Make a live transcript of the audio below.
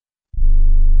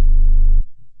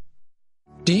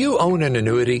Do you own an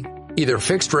annuity, either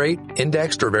fixed rate,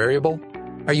 indexed, or variable?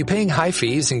 Are you paying high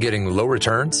fees and getting low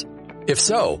returns? If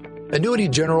so, Annuity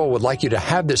General would like you to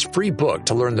have this free book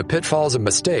to learn the pitfalls and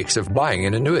mistakes of buying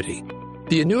an annuity.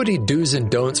 The Annuity Do's and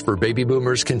Don'ts for Baby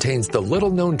Boomers contains the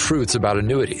little-known truths about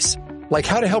annuities, like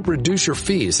how to help reduce your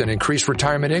fees and increase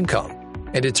retirement income.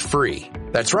 And it's free.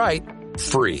 That's right,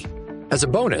 free. As a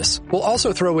bonus, we'll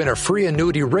also throw in a free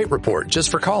annuity rate report just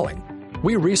for calling.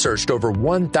 We researched over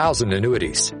 1,000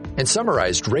 annuities and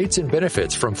summarized rates and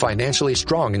benefits from financially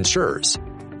strong insurers.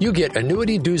 You get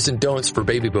Annuity Do's and Don'ts for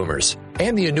Baby Boomers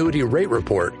and the Annuity Rate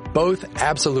Report, both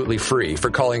absolutely free for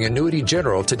calling Annuity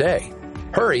General today.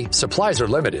 Hurry, supplies are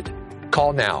limited.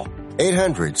 Call now.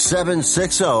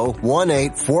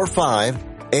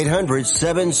 800-760-1845.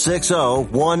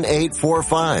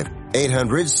 800-760-1845.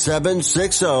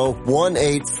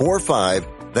 800-760-1845.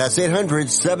 That's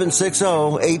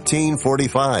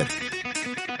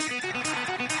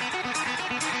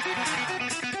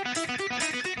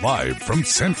 800-760-1845. Live from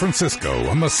San Francisco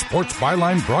on the Sports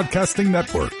Byline Broadcasting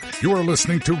Network, you are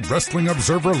listening to Wrestling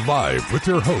Observer Live with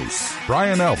your hosts,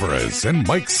 Bryan Alvarez and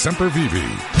Mike Sempervive.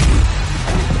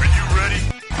 Are you ready?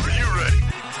 Are you ready?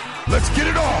 Let's get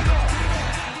it on!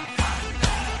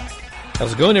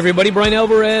 How's it going, everybody? Bryan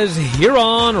Alvarez here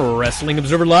on Wrestling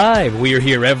Observer Live. We are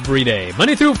here every day,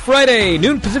 Monday through Friday,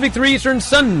 noon Pacific, 3 Eastern,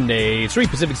 Sunday, 3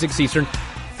 Pacific, 6 Eastern.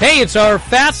 Hey, it's our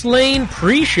Fast Lane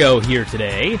pre-show here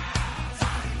today.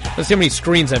 Let's see how many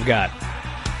screens I've got.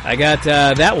 I got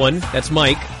that one. That's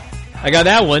Mike. I got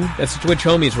that one. That's the Twitch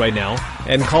homies right now.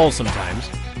 And calls sometimes.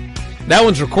 That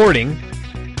one's recording.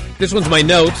 This one's my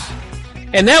notes.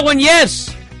 And that one,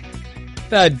 yes!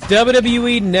 The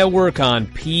WWE Network on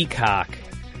Peacock.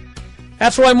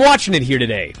 That's why I'm watching it here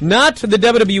today. Not the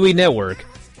WWE Network.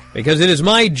 Because it is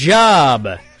my job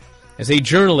as a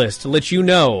journalist to let you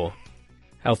know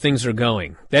how things are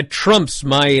going. That trumps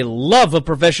my love of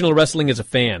professional wrestling as a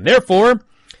fan. Therefore, I'm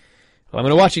going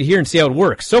to watch it here and see how it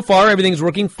works. So far, everything's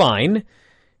working fine.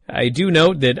 I do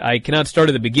note that I cannot start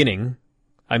at the beginning.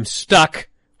 I'm stuck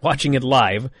watching it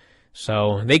live.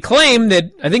 So they claim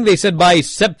that, I think they said by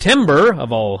September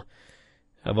of all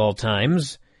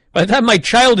times, by the time my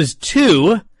child is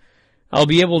 2, I'll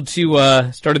be able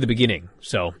to start at the beginning.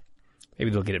 So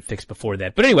maybe they'll get it fixed before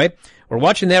that. But anyway, we're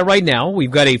watching that right now.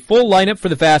 We've got a full lineup for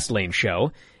the Fastlane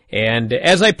show. And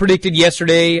as I predicted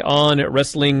yesterday on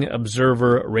Wrestling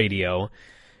Observer Radio,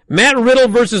 Matt Riddle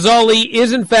versus Ali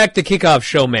is in fact the kickoff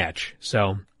show match.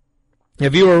 So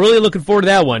if you were really looking forward to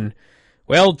that one,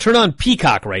 well, turn on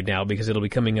Peacock right now because it'll be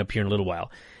coming up here in a little while.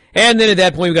 And then at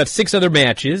that point, we've got 6 other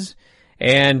matches.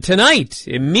 And tonight,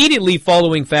 immediately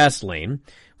following Fastlane,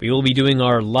 we will be doing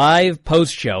our live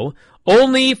post-show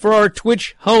only for our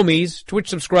Twitch homies, Twitch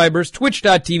subscribers,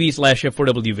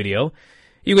 twitch.tv/F4W video.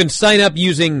 You can sign up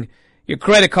using your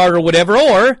credit card or whatever,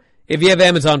 or if you have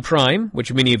Amazon Prime,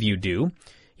 which many of you do,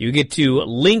 you get to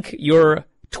link your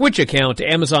Twitch account to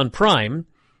Amazon Prime,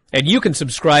 and you can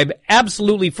subscribe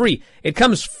absolutely free. It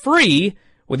comes free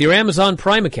with your Amazon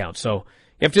Prime account, so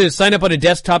you have to sign up on a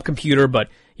desktop computer, but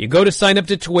you go to sign up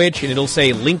to Twitch, and it'll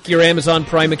say link your Amazon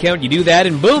Prime account. You do that,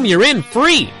 and boom, you're in,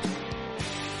 free!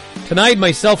 Tonight,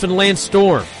 myself and Lance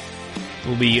Storm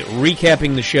will be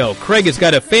recapping the show. Craig has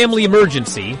got a family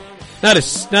emergency.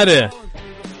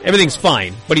 Everything's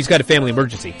fine, but he's got a family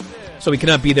emergency, so he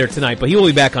cannot be there tonight, but he will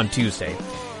be back on Tuesday.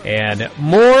 And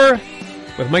more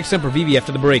with Mike Sempervive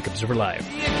after the break. Observer Live.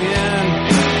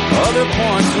 Other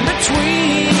points in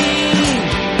between,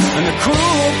 and the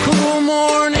cool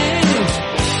mornings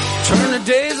turn to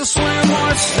days of swim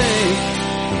or sink.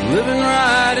 Living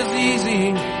right is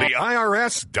easy. The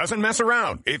IRS doesn't mess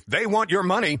around. If they want your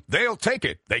money, they'll take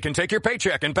it. They can take your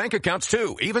paycheck and bank accounts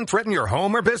too, even threaten your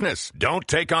home or business. Don't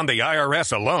take on the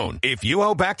IRS alone. If you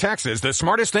owe back taxes, the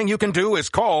smartest thing you can do is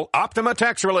call Optima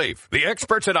Tax Relief. The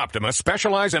experts at Optima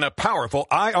specialize in a powerful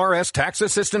IRS tax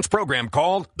assistance program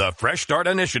called the Fresh Start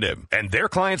Initiative. And their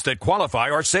clients that qualify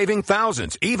are saving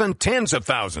thousands, even tens of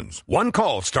thousands. One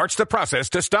call starts the process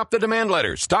to stop the demand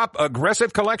letters, stop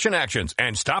aggressive collection actions,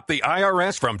 and stop the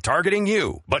IRS from targeting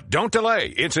you. But don't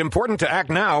delay. It's important to act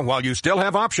now while you still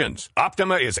have options.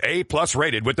 Optima is A+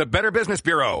 rated with the Better Business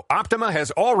Bureau. Optima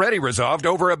has already resolved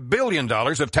over $1 billion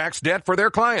of tax debt for their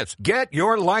clients. Get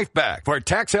your life back. For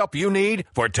tax help you need,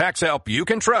 for tax help you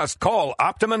can trust, call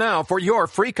Optima now for your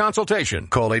free consultation.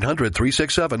 Call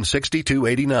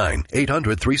 800-367-6289.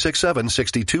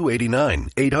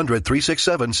 800-367-6289.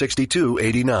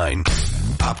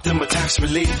 800-367-6289. Optima Tax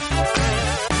Relief.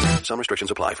 Some restrictions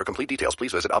apply. For complete details,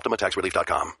 please visit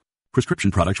OptimaTaxRelief.com.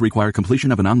 Prescription products require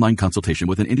completion of an online consultation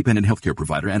with an independent healthcare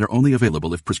provider and are only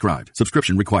available if prescribed.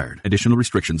 Subscription required. Additional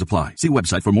restrictions apply. See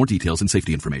website for more details and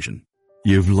safety information.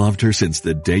 You've loved her since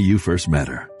the day you first met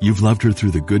her. You've loved her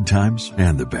through the good times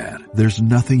and the bad. There's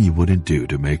nothing you wouldn't do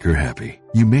to make her happy.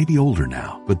 You may be older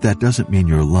now, but that doesn't mean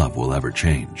your love will ever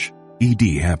change. ED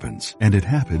happens, and it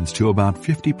happens to about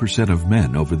 50% of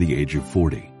men over the age of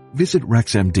 40. Visit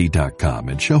RexMD.com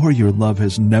and show her your love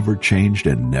has never changed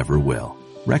and never will.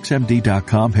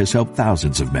 RexMD.com has helped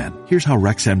thousands of men. Here's how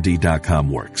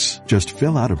RexMD.com works. Just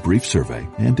fill out a brief survey,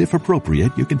 and if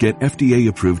appropriate, you can get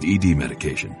FDA-approved ED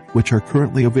medication, which are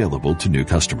currently available to new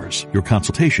customers. Your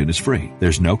consultation is free.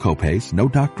 There's no copays, no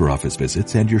doctor office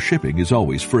visits, and your shipping is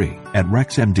always free. At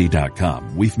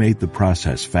RexMD.com, we've made the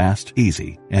process fast,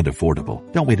 easy, and affordable.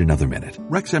 Don't wait another minute.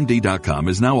 RexMD.com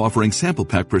is now offering sample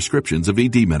pack prescriptions of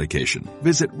ED medication.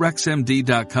 Visit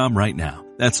RexMD.com right now.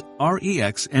 That's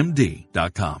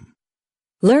REXMD.com.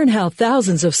 Learn how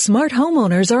thousands of smart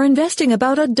homeowners are investing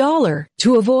about $1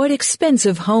 to avoid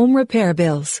expensive home repair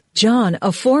bills. John,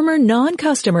 a former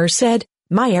non-customer, said,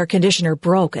 "My air conditioner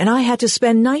broke and I had to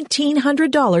spend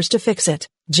 $1,900 to fix it."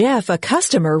 Jeff, a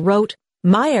customer, wrote,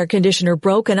 "My air conditioner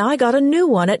broke and I got a new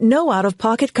one at no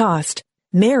out-of-pocket cost."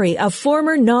 Mary, a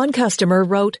former non-customer,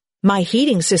 wrote, "My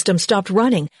heating system stopped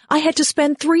running. I had to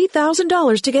spend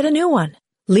 $3,000 to get a new one."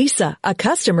 Lisa, a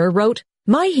customer, wrote,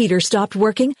 "My heater stopped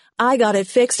working. I got it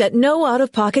fixed at no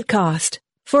out-of-pocket cost."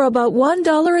 For about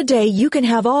 $1 a day, you can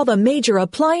have all the major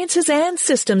appliances and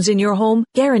systems in your home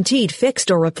guaranteed fixed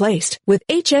or replaced with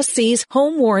HSC's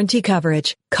home warranty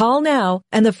coverage. Call now,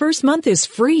 and the first month is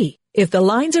free. If the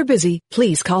lines are busy,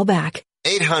 please call back.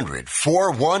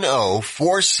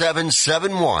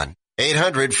 800-410-4771.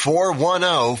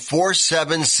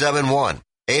 800-410-4771.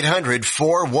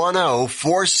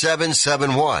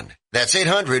 800-410-4771. That's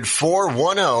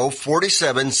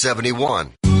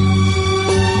 800-410-4771.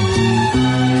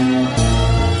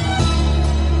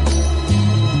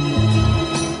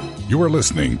 You are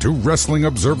listening to Wrestling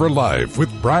Observer Live with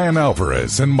Bryan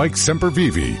Alvarez and Mike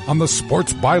Sempervive on the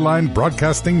Sports Byline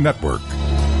Broadcasting Network.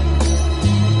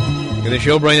 In the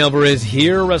show, Bryan Alvarez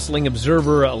here, Wrestling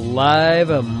Observer Live.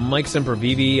 Mike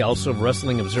Sempervive, also of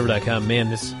WrestlingObserver.com. Man,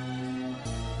 this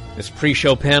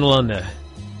pre-show panel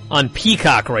on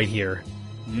Peacock right here.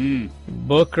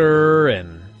 Booker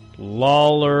and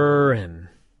Lawler and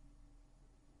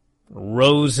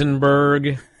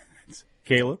Rosenberg.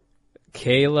 Kayla.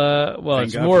 Well, Thank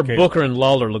it's God more for Kayla. Booker and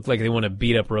Lawler look like they want to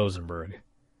beat up Rosenberg.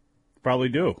 Probably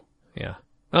do. Yeah.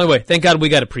 Anyway, thank God we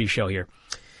got a pre-show here.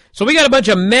 So we got a bunch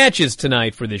of matches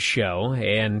tonight for this show,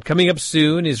 and coming up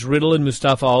soon is Riddle and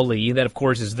Mustafa Ali. That, of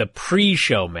course, is the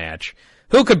pre-show match.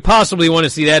 Who could possibly want to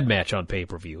see that match on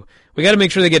pay-per-view? We got to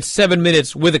make sure they get 7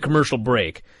 minutes with a commercial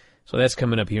break. So that's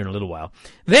coming up here in a little while.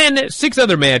 Then 6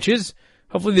 other matches.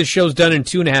 Hopefully this show's done in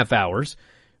 2.5 hours.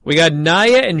 We got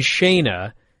Nia and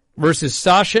Shayna versus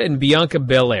Sasha and Bianca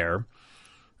Belair.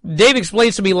 Dave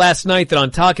explained to me last night that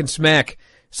on Talkin' Smack,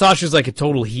 Sasha's like a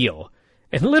total heel.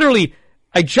 And literally,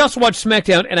 I just watched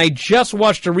SmackDown and I just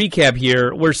watched a recap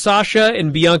here where Sasha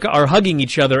and Bianca are hugging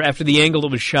each other after the angle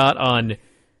that was shot on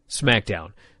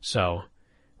SmackDown. So,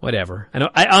 whatever.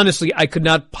 I honestly could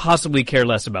not possibly care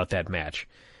less about that match.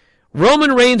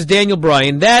 Roman Reigns, Daniel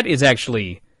Bryan, that is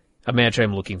actually a match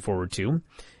I'm looking forward to.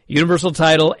 Universal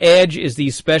title, Edge is the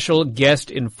special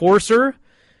guest enforcer.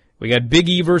 We got Big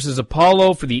E versus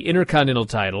Apollo for the Intercontinental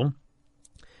title.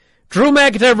 Drew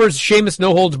McIntyre versus Sheamus,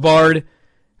 no holds barred.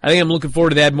 I think I'm looking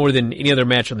forward to that more than any other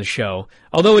match on the show.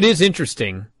 Although it is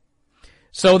interesting.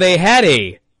 So they had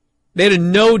a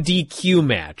no DQ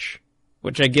match,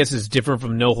 which I guess is different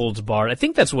from no holds barred. I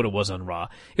think that's what it was on Raw.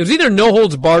 It was either no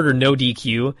holds barred or no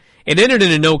DQ. It ended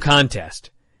in a no contest.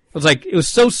 It was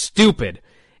so stupid.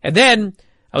 And then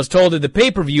I was told at the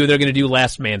pay-per-view they're going to do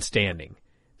last man standing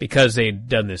because they'd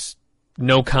done this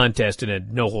no contest in a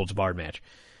no holds barred match.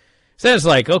 So then it's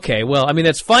like, okay, well, I mean,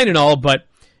 that's fine and all, but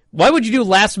why would you do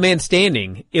last man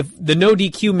standing if the no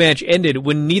DQ match ended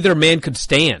when neither man could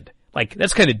stand? Like,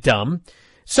 that's kind of dumb.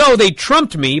 So they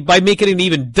trumped me by making it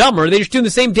even dumber. They're just doing the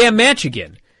same damn match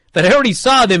again that I already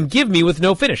saw them give me with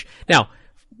no finish. Now,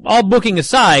 all booking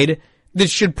aside,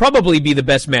 this should probably be the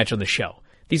best match on the show.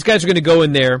 These guys are going to go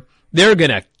in there. They're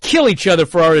going to kill each other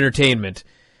for our entertainment.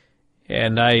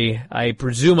 And I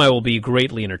presume I will be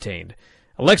greatly entertained.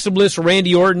 Alexa Bliss,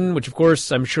 Randy Orton, which of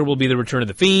course I'm sure will be the return of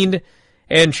The Fiend,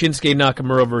 and Shinsuke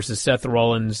Nakamura versus Seth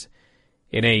Rollins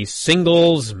in a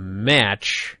singles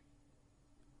match.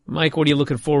 Mike, what are you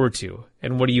looking forward to,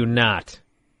 and what are you not?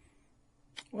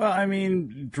 Well, I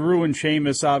mean, Drew and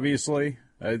Sheamus, obviously.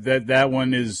 That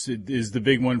one is the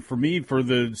big one for me for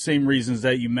the same reasons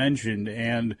that you mentioned.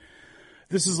 And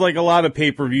this is like a lot of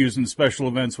pay-per-views and special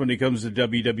events when it comes to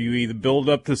WWE. The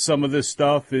build-up to some of this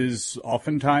stuff is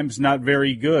oftentimes not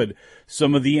very good.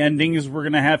 Some of the endings we're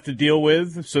going to have to deal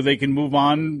with so they can move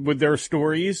on with their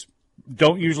stories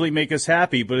don't usually make us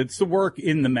happy, but it's the work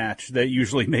in the match that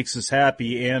usually makes us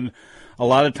happy. And a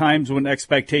lot of times when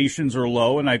expectations are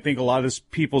low, and I think a lot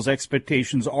of people's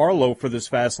expectations are low for this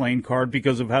Fastlane card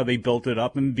because of how they built it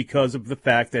up and because of the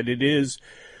fact that it is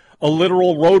a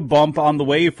literal road bump on the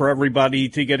way for everybody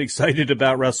to get excited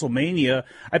about WrestleMania,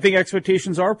 I think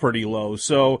expectations are pretty low.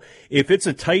 So if it's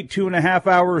a tight 2.5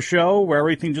 hour show where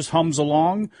everything just hums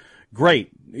along,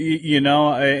 great.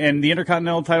 And the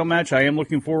Intercontinental title match I am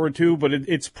looking forward to, but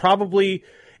it's probably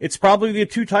the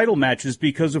two title matches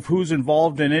because of who's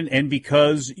involved in it and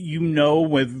because,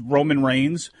 with Roman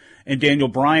Reigns and Daniel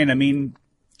Bryan, I mean,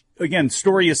 again,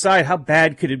 story aside, how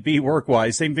bad could it be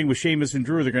work-wise? Same thing with Sheamus and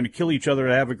Drew. They're going to kill each other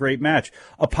to have a great match.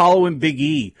 Apollo and Big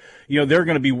E, they're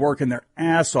going to be working their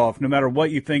ass off no matter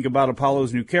what you think about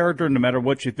Apollo's new character, no matter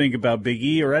what you think about Big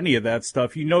E or any of that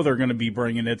stuff. They're going to be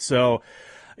bringing it. So,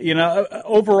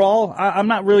 overall, I'm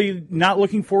not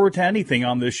looking forward to anything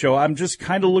on this show. I'm just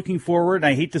kind of looking forward, and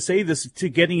I hate to say this, to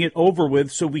getting it over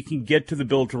with so we can get to the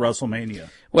build to WrestleMania.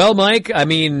 Well, Mike, I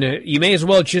mean, you may as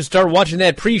well just start watching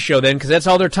that pre-show then, because that's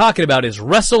all they're talking about is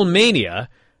WrestleMania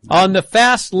on the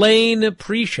Fastlane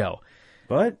pre-show.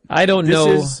 But I don't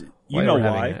know. You know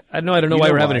why? I don't know why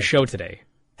we're having a show today.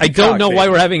 I don't know why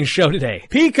we're having a show today.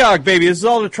 Peacock, baby. This is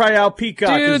all to try out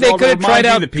Peacock. Dude, they could have tried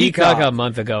out Peacock a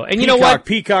month ago. And you know what?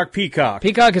 Peacock.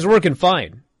 Peacock is working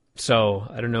fine. So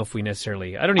I don't know if we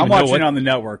necessarily. I don't even know I'm watching it on the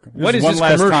network. What is one this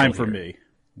last commercial time for here? me?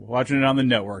 Watching it on the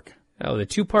network. Oh, the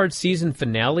 2-part season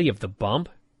finale of The Bump?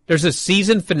 There's a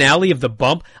season finale of The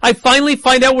Bump? I finally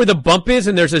find out where The Bump is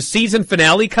and there's a season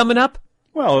finale coming up?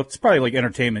 Well, it's probably like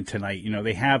Entertainment Tonight.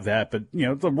 They have that, but,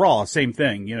 the Raw, same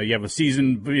thing. You have a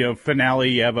season, finale,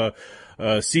 you have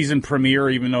a season premiere,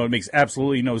 even though it makes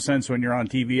absolutely no sense when you're on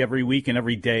TV every week and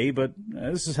every day, but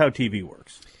this is how TV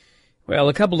works. Well,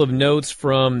 a couple of notes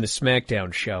from the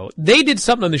SmackDown show. They did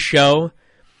something on the show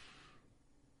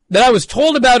that I was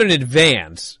told about in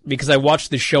advance because I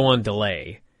watched the show on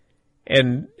delay,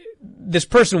 and this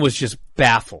person was just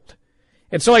baffled.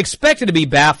 And so I expected to be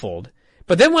baffled,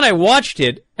 but then when I watched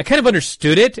it, I kind of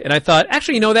understood it, and I thought,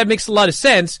 actually, that makes a lot of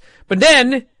sense, but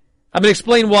then I'm going to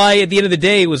explain why at the end of the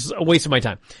day it was a waste of my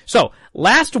time. So,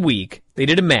 last week, they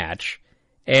did a match,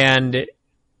 and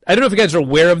I don't know if you guys are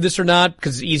aware of this or not,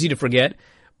 because it's easy to forget,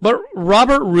 but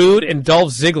Robert Roode and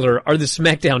Dolph Ziggler are the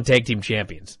SmackDown Tag Team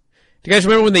Champions. Do you guys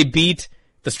remember when they beat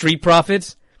the Street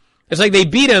Profits? It's like they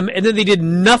beat them, and then they did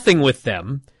nothing with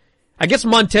them. I guess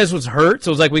Montez was hurt, so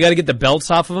it was like, we got to get the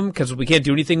belts off of him, because we can't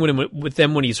do anything with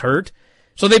them when he's hurt.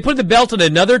 So they put the belt on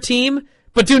another team,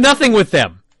 but do nothing with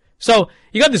them. So,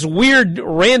 you got this weird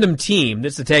random team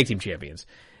that's the Tag Team Champions.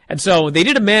 And so, they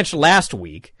did a match last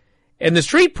week, and the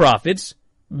Street Profits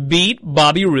beat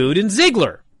Bobby Roode and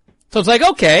Ziggler. So it's like,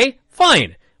 okay,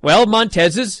 fine. Well,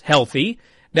 Montez is healthy.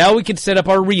 Now we can set up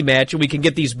our rematch, and we can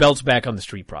get these belts back on the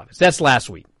Street Profits. That's last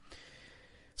week.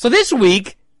 So this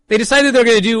week, they decided they're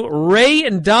going to do Ray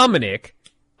and Dominic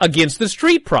against the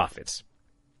Street Profits,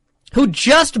 who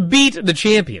just beat the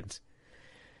champions.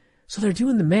 So they're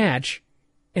doing the match,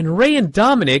 and Ray and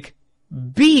Dominic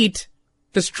beat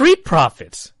the Street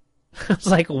Profits. I was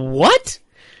like, what?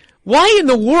 Why in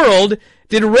the world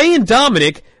did Ray and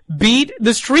Dominic beat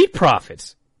the Street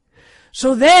Profits?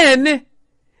 So then,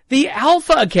 the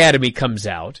Alpha Academy comes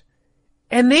out,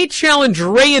 and they challenge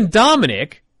Ray and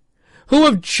Dominic, who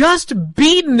have just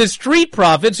beaten the Street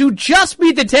Profits, who just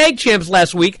beat the Tag Champs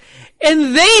last week,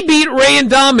 and they beat Ray and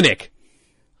Dominic.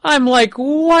 I'm like,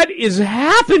 what is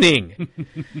happening?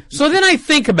 So then I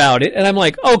think about it, and I'm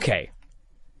like, okay.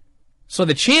 So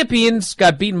the champions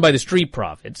got beaten by the Street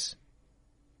Profits,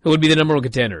 who would be the number one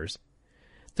contenders.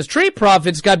 The Street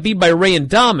Profits got beat by Ray and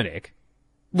Dominic,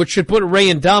 which should put Ray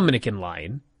and Dominic in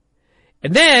line.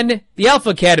 And then the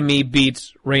Alpha Academy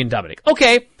beats Ray and Dominic.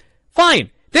 Okay, fine.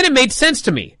 Then it made sense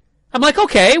to me. I'm like,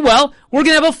 okay, well, we're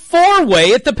going to have a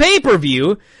 4-way at the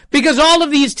pay-per-view because all of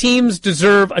these teams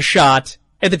deserve a shot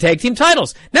at the tag team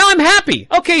titles. Now I'm happy.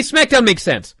 Okay, SmackDown makes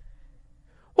sense.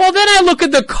 Well, then I look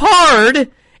at the card, and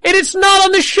it's not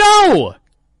on the show.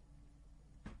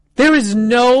 There is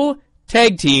no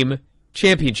tag team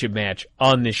championship match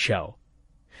on this show.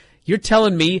 You're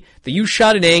telling me that you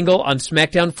shot an angle on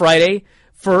SmackDown Friday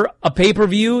for a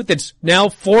pay-per-view that's now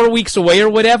 4 weeks away or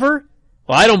whatever?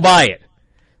 Well, I don't buy it.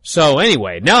 So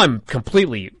anyway, now I'm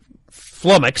completely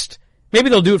flummoxed. Maybe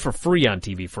they'll do it for free on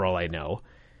TV for all I know.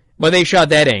 But they shot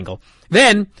that angle.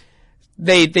 Then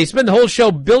they spend the whole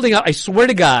show building up. I swear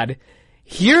to God,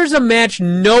 here's a match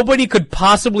nobody could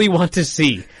possibly want to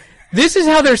see. This is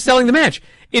how they're selling the match.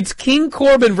 It's King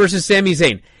Corbin versus Sami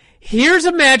Zayn. Here's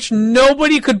a match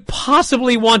nobody could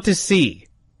possibly want to see.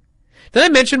 Did I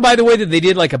mention, by the way, that they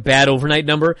did like a bad overnight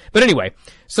number? But anyway,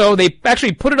 so they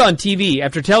actually put it on TV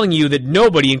after telling you that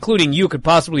nobody, including you, could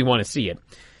possibly want to see it.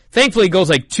 Thankfully, it goes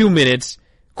like 2 minutes.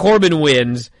 Corbin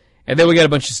wins, and then we got a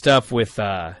bunch of stuff with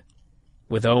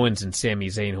Owens and Sami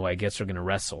Zayn, who I guess are going to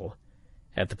wrestle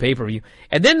at the pay-per-view.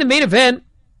 And then the main event,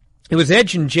 it was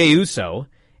Edge and Jey Uso,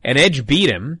 and Edge beat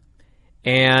him.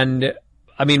 And,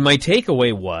 I mean, my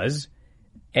takeaway was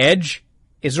Edge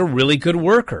is a really good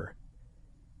worker.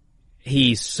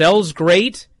 He sells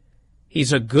great.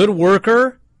 He's a good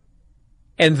worker.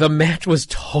 And the match was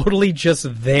totally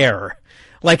just there.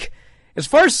 Like, as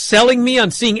far as selling me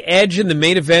on seeing Edge in the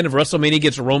main event of WrestleMania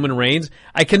against Roman Reigns,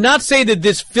 I cannot say that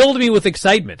this filled me with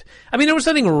excitement. I mean, there was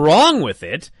nothing wrong with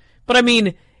it, but I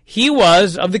mean, he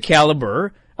was of the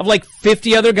caliber of like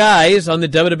 50 other guys on the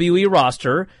WWE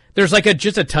roster. There's like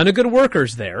just a ton of good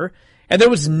workers there, and there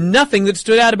was nothing that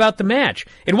stood out about the match.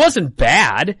 It wasn't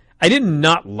bad. I did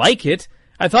not like it.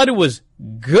 I thought it was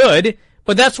good,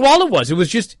 but that's all it was. It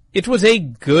was a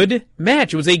good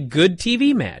match. It was a good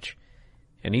TV match.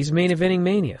 And he's main eventing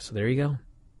Mania, so there you go.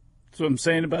 That's what I'm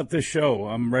saying about this show.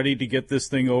 I'm ready to get this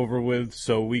thing over with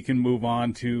so we can move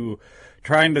on to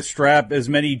trying to strap as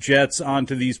many jets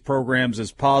onto these programs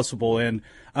as possible. And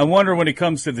I wonder when it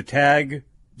comes to the tag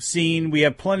scene, we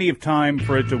have plenty of time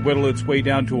for it to whittle its way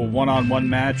down to a one-on-one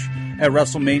match at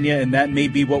WrestleMania, and that may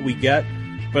be what we get.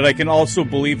 But I can also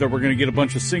believe that we're going to get a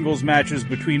bunch of singles matches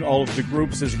between all of the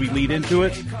groups as we lead into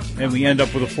it, and we end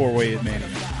up with a four-way at Mania.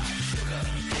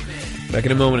 Back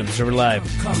in a moment, Observer Live.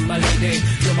 Come my lady,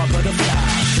 you're my butterfly,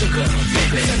 sugar,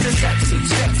 baby. Such a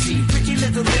sexy, pretty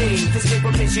little thing. This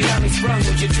paper pinch, you got me sprung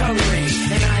with your tongue ring.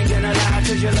 And I ain't gonna lie,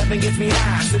 cause your loving gets me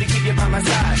high. So to keep you by my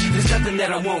side, there's nothing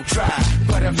that I won't try.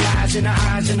 Butterflies in the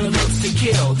eyes and the looks to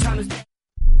kill.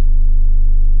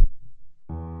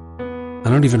 I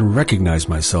don't even recognize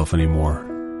myself anymore.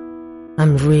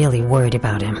 I'm really worried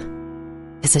about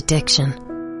him. His addiction.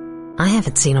 I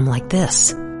haven't seen him like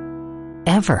this.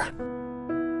 Ever.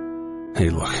 Hey,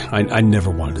 look, I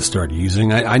never wanted to start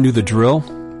using. I knew the drill,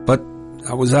 but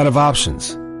I was out of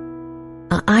options.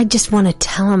 I just want to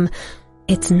tell him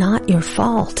it's not your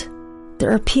fault.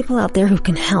 There are people out there who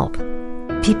can help.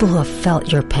 People who have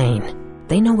felt your pain.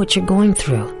 They know what you're going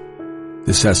through.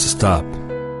 This has to stop.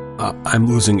 I'm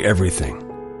losing everything.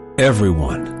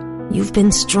 Everyone. You've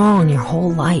been strong your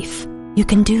whole life. You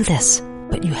can do this,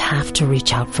 but you have to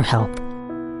reach out for help.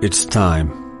 It's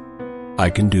time. I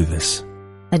can do this.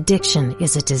 Addiction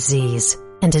is a disease,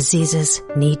 and diseases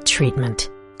need treatment.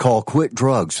 Call Quit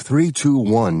Drugs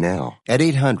 321 now at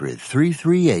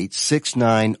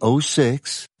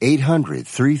 800-338-6906.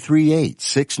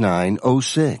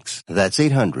 800-338-6906. That's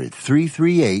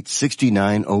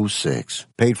 800-338-6906.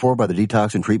 Paid for by the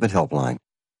Detox and Treatment Helpline.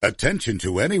 Attention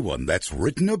to anyone that's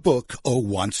written a book or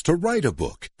wants to write a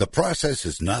book. The process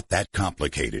is not that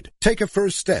complicated. Take a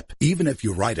first step. Even if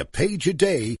you write a page a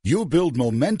day, you'll build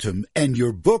momentum and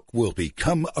your book will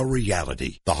become a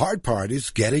reality. The hard part is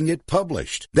getting it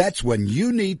published. That's when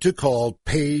you need to call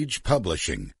Page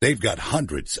Publishing. They've got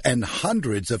hundreds and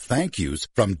hundreds of thank yous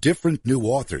from different new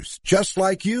authors, just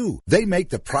like you. They make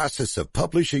the process of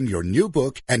publishing your new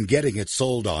book and getting it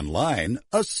sold online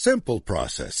a simple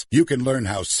process. You can learn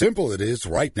how simple it is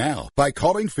right now by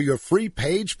calling for your free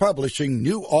Page Publishing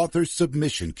New Author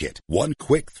Submission Kit. One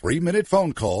quick 3-minute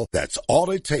phone call, that's all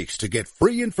it takes to get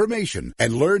free information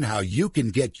and learn how you can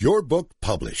get your book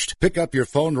published. Pick up your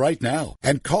phone right now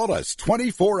and call us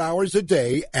 24 hours a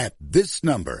day at this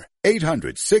number.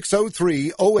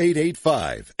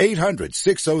 800-603-0885.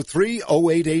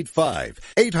 800-603-0885.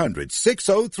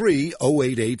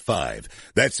 800-603-0885.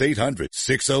 That's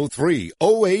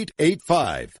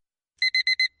 800-603-0885.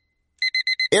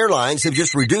 Airlines have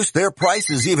just reduced their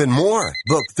prices even more.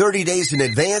 Book 30 days in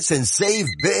advance and save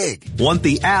big. Want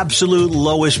the absolute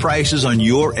lowest prices on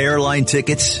your airline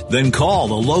tickets? Then call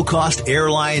the Low Cost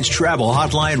Airlines Travel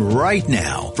Hotline right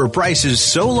now for prices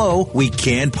so low we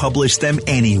can't publish them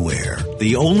anywhere.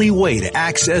 The only way to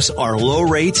access our low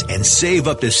rates and save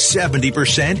up to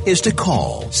 70% is to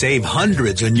call. Save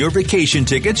hundreds on your vacation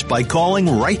tickets by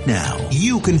calling right now.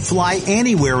 You can fly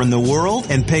anywhere in the world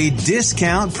and pay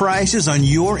discount prices on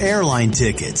your your airline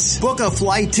tickets. Book a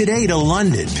flight today to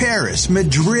London, Paris,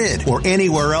 Madrid, or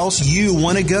anywhere else you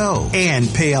want to go.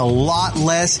 And pay a lot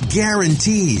less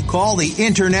guaranteed. Call the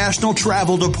International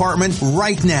Travel Department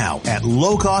right now at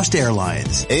Low Cost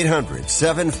Airlines.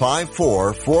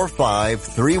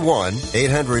 800-754-4531.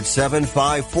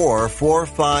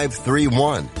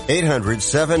 800-754-4531.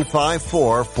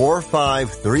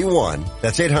 800-754-4531.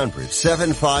 That's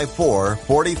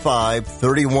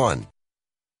 800-754-4531.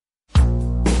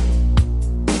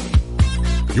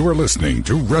 You are listening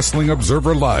to Wrestling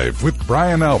Observer Live with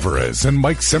Bryan Alvarez and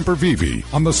Mike Sempervive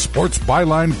on the Sports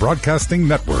Byline Broadcasting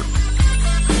Network.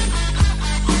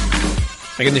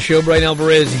 Back in the show, Bryan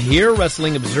Alvarez here,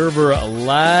 Wrestling Observer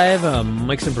Live.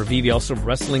 Mike Sempervive, also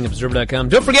WrestlingObserver.com.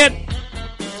 Don't forget,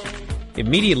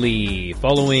 immediately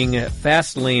following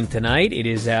Fastlane tonight, it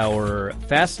is our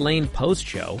Fastlane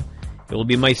post-show. It will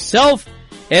be myself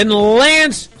and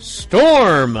Lance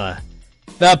Storm.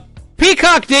 The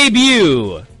Peacock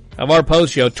debut of our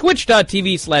post-show,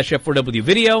 twitch.tv/F4W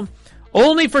video.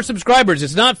 Only for subscribers.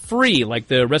 It's not free like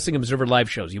the Wrestling Observer Live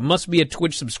shows. You must be a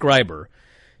Twitch subscriber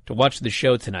to watch the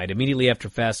show tonight, immediately after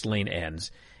Fastlane ends.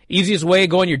 Easiest way,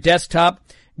 go on your desktop,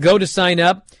 go to sign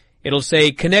up. It'll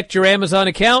say, connect your Amazon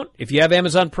account. If you have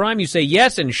Amazon Prime, you say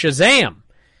yes, and shazam!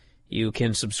 You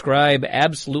can subscribe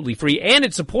absolutely free, and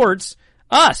it supports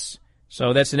us.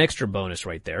 So that's an extra bonus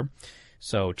right there.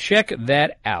 So check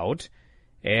that out.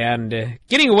 And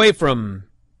getting away from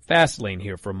Fastlane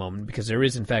here for a moment, because there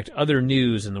is, in fact, other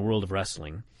news in the world of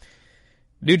wrestling.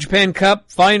 New Japan Cup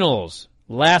Finals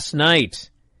last night.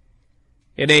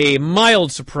 In a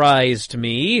mild surprise to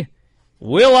me,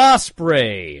 Will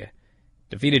Ospreay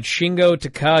defeated Shingo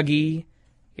Takagi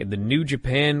in the New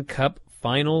Japan Cup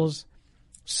Finals.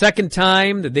 Second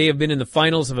time that they have been in the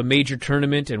finals of a major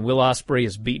tournament and Will Ospreay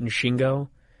has beaten Shingo.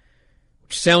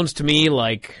 Which sounds to me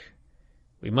like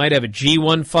we might have a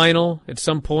G1 final at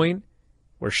some point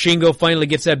where Shingo finally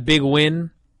gets that big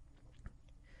win.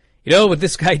 You know what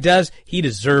this guy does? He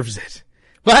deserves it.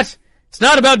 But it's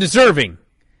not about deserving.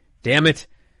 Damn it.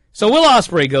 So Will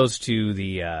Ospreay goes to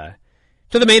the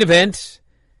main event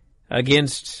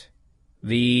against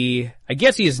I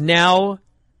guess he is now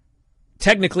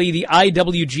technically the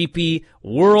IWGP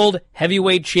World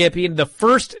Heavyweight Champion, the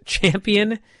first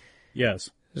champion. Yes.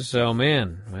 So,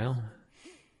 man, well,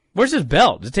 where's his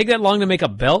belt? Does it take that long to make a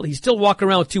belt? He's still walking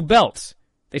around with 2 belts.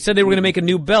 They said they were going to make a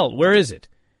new belt. Where is it?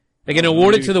 They going to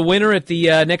award it to the winner at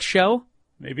the next show?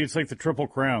 Maybe it's like the Triple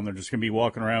Crown. They're just going to be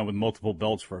walking around with multiple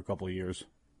belts for a couple of years.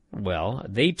 Well,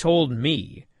 they told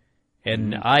me,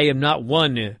 and I am not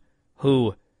one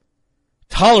who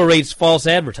tolerates false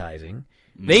advertising.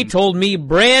 They told me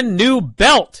brand new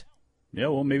belt. Yeah,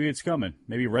 well, maybe it's coming.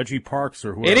 Maybe Reggie Parks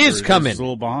or whoever it is coming. Is a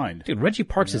little behind. Dude, Reggie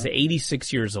Parks is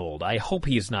 86 years old. I hope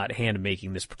he is not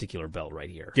hand-making this particular belt right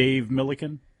here. Dave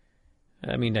Milliken?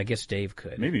 I mean, I guess Dave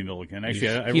could. Maybe Milliken.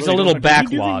 Actually, he's really a little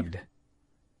backlogged.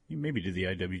 He maybe did the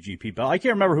IWGP belt. I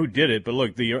can't remember who did it, but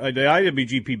look, the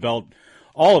IWGP belt,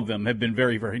 all of them have been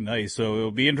very, very nice. So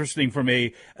it'll be interesting from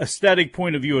a aesthetic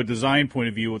point of view, a design point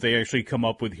of view, what they actually come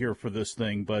up with here for this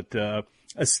thing. But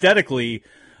aesthetically,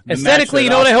 you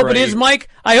know what I hope it is, Mike?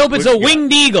 I hope it's a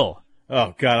winged eagle.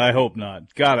 Oh, God, I hope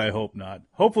not. God, I hope not.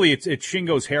 Hopefully it's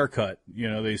Shingo's haircut. You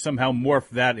know, they somehow morphed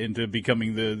that into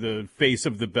becoming the face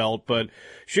of the belt. But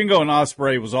Shingo and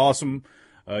Ospreay was awesome.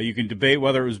 You can debate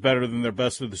whether it was better than their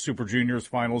Best of the Super Juniors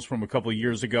finals from a couple of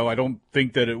years ago. I don't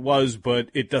think that it was, but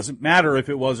it doesn't matter if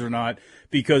it was or not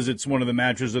because it's one of the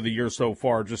matches of the year so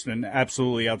far. Just an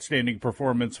absolutely outstanding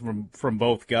performance from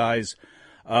both guys.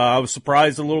 I was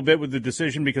surprised a little bit with the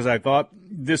decision because I thought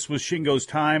this was Shingo's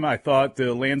time. I thought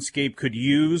the landscape could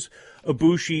use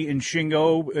Ibushi and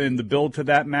Shingo in the build to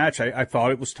that match. I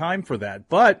thought it was time for that.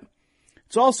 But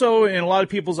it's also, in a lot of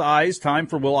people's eyes, time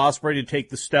for Will Ospreay to take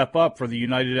the step up, for the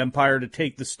United Empire to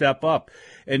take the step up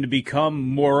and to become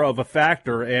more of a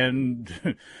factor.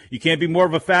 And you can't be more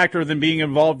of a factor than being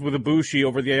involved with Ibushi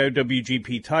over the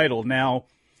IWGP title. Now,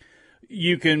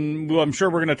 I'm sure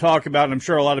we're going to talk about, and I'm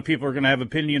sure a lot of people are going to have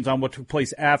opinions on what took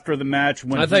place after the match.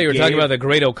 I thought you were talking about the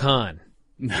Great O'Khan.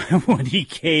 When he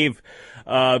gave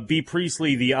B.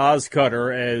 Priestley the Oz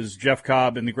Cutter as Jeff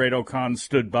Cobb and the Great O'Khan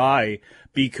stood by,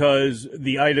 because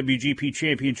the IWGP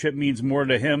Championship means more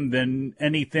to him than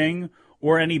anything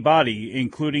or anybody,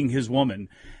 including his woman,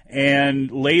 and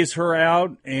lays her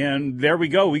out, and there we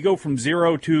go. We go from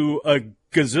 0 to a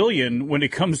gazillion when it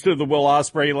comes to the Will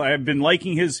Ospreay. I've been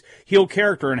liking his heel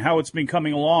character and how it's been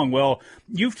coming along. Well,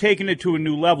 you've taken it to a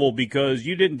new level because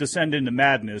you didn't descend into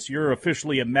madness. You're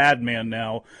officially a madman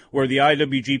now, where the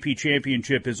IWGP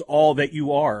Championship is all that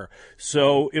you are.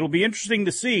 So it'll be interesting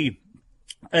to see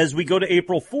as we go to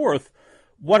April 4th,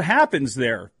 what happens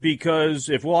there? Because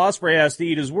if Will Ospreay has to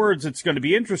eat his words, it's going to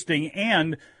be interesting.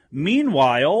 And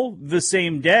meanwhile, the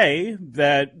same day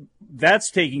that that's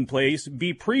taking place,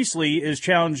 B. Priestley is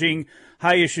challenging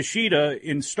Haya Shishida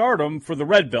in Stardom for the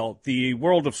red belt, the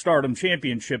World of Stardom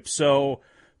Championship. So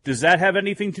does that have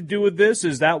anything to do with this?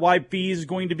 Is that why B is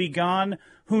going to be gone?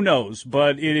 Who knows?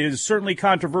 But it is certainly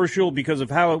controversial because of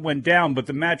how it went down, but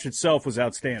the match itself was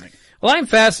outstanding. Well, I'm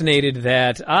fascinated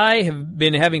that I have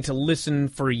been having to listen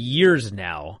for years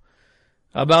now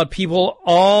about people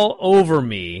all over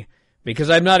me because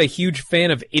I'm not a huge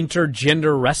fan of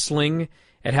intergender wrestling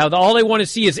and how all they want to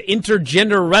see is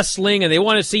intergender wrestling and they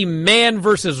want to see man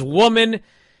versus woman.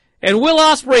 And Will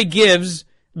Ospreay gives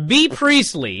B.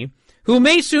 Priestley, who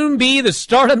may soon be the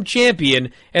Stardom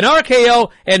champion, an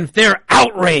RKO, and they're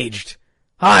outraged.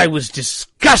 I was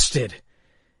disgusted.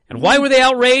 And why were they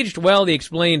outraged? Well, they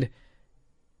explained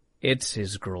it's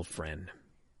his girlfriend.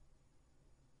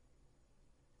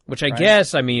 Which I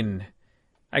guess, I mean,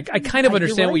 I kind of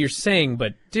understand what you're saying,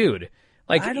 but dude,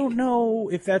 like, I don't know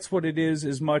if that's what it is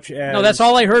as much as... No, that's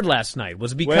all I heard last night,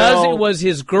 was because it was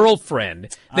his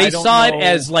girlfriend. They saw it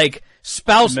as, like,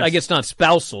 I guess not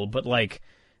spousal, but, like,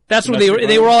 that's what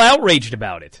they were all outraged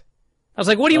about it. I was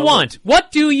like, what do you want?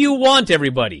 What do you want,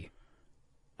 everybody?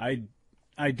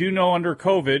 I do know under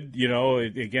COVID, you know,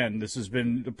 again, this has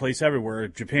been a place everywhere.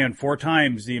 Japan, 4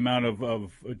 times the amount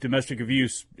of domestic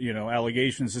abuse, you know,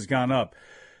 allegations has gone up.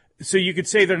 So you could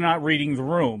say they're not reading the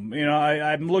room. You know,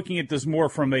 I'm looking at this more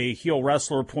from a heel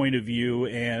wrestler point of view,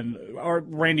 and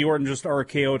Randy Orton just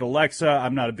RKO'd Alexa.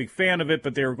 I'm not a big fan of it,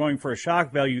 but they were going for a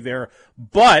shock value there.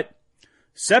 But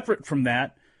separate from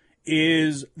that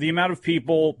is the amount of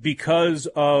people, because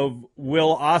of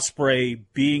Will Ospreay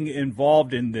being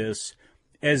involved in this,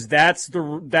 as that's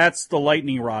the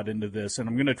lightning rod into this. And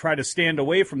I'm going to try to stand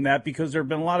away from that because there have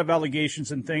been a lot of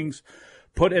allegations and things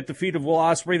put at the feet of Will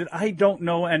Ospreay that I don't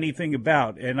know anything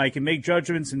about. And I can make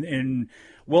judgments in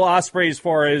Will Ospreay as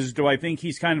far as, do I think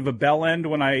he's kind of a bell end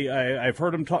when I've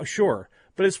heard him talk? Sure.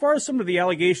 But as far as some of the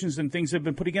allegations and things that have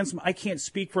been put against him, I can't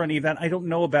speak for any of that. I don't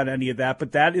know about any of that.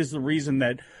 But that is the reason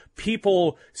that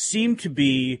people seem to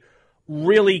be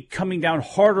really coming down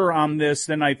harder on this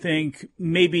than I think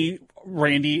maybe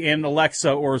Randy and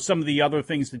Alexa or some of the other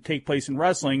things that take place in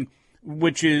wrestling,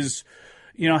 which is,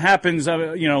 you know, happens,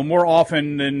 you know, more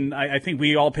often than I think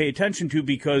we all pay attention to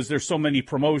because there's so many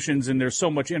promotions and there's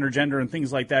so much intergender and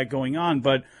things like that going on.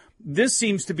 But this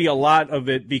seems to be a lot of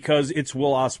it because it's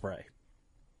Will Ospreay.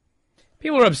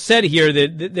 People are upset here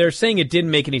that they're saying it didn't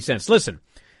make any sense. Listen,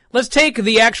 let's take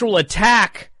the actual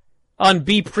attack on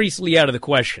B. Priestley out of the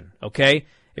question, okay?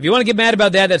 If you want to get mad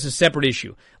about that, that's a separate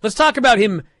issue. Let's talk about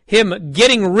him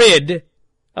getting rid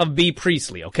of B.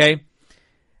 Priestley, okay?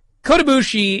 Kota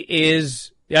Ibushi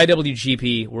is the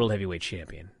IWGP World Heavyweight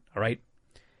Champion, all right?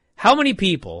 How many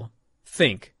people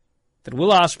think that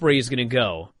Will Ospreay is going to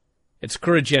go at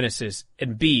Sakura Genesis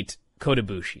and beat Kota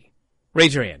Ibushi?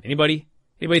 Raise your hand. Anybody?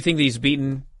 Anybody think that he's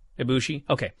beaten Ibushi?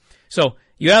 Okay. So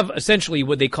you have essentially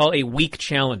what they call a weak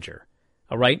challenger,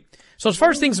 all right? So as far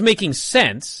as things making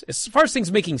sense,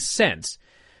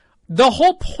 the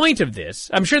whole point of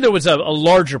this, I'm sure there was a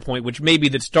larger point, which may be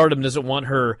that Stardom doesn't want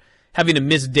her having to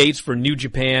miss dates for New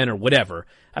Japan or whatever.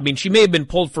 I mean, she may have been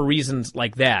pulled for reasons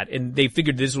like that, and they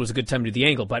figured this was a good time to do the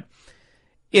angle. But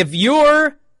if you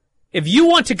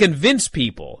want to convince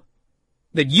people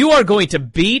that you are going to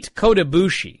beat Kota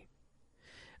Ibushi,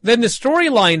 then the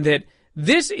storyline that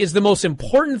this is the most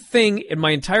important thing in my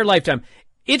entire lifetime,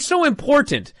 it's so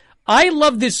important. I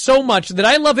love this so much that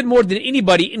I love it more than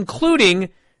anybody, including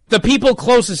the people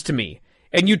closest to me.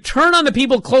 And you turn on the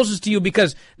people closest to you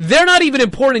because they're not even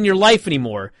important in your life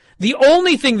anymore. The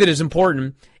only thing that is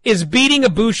important is beating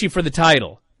Ibushi for the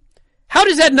title. How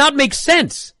does that not make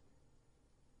sense?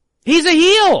 He's a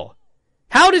heel.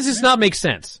 How does this not make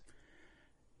sense?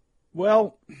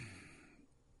 Well,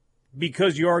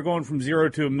 because you are going from 0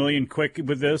 to 1 million quick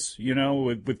with this, you know,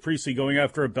 with Priestley going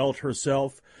after a belt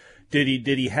herself. Did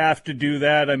he have to do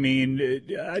that? I mean,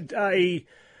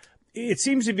 it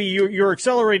seems to be you're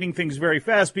accelerating things very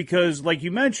fast because, like you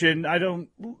mentioned, I don't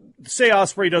say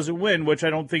Ospreay doesn't win, which I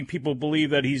don't think people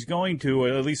believe that he's going to.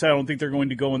 At least I don't think they're going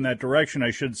to go in that direction,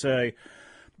 I should say.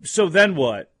 So then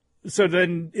what? So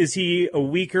then is he a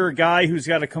weaker guy who's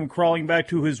got to come crawling back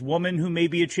to his woman who may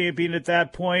be a champion at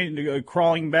that point,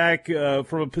 crawling back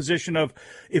from a position of,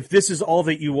 if this is all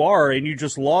that you are and you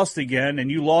just lost again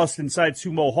and you lost inside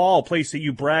Sumo Hall, a place that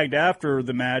you bragged after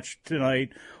the match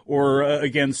tonight or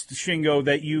against Shingo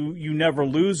that you never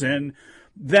lose in,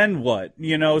 then what?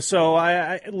 So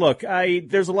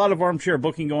there's a lot of armchair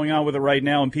booking going on with it right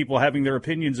now and people having their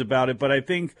opinions about it, but I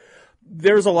think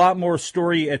there's a lot more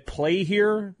story at play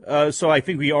here. So I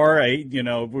think we are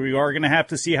going to have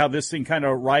to see how this thing kind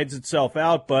of rides itself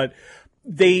out, but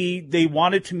they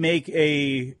wanted to make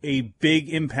a big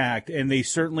impact, and they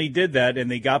certainly did that,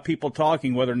 and they got people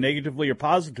talking, whether negatively or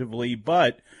positively.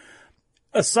 But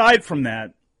aside from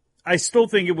that, I still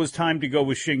think it was time to go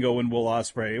with Shingo and Will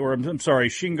Ospreay, or I'm sorry,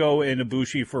 Shingo and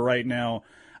Ibushi for right now.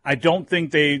 I don't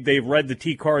think they've read the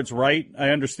T cards right. I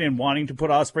understand wanting to put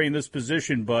Ospreay in this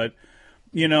position, but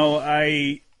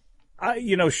Shingo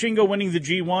winning the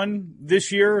G1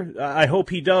 this year, I hope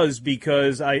he does,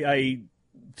 because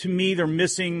to me, they're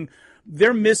missing.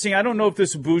 I don't know if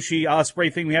this Ibushi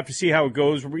Ospreay thing, we have to see how it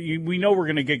goes. We know we're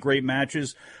going to get great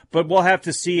matches, but we'll have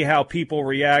to see how people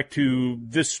react to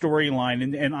this storyline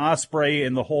and Ospreay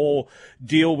and the whole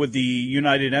deal with the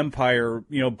United Empire,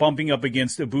 bumping up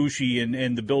against Ibushi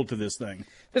and the build to this thing.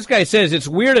 This guy says it's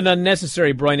weird and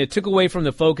unnecessary, Brian. It took away from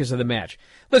the focus of the match.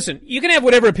 Listen, you can have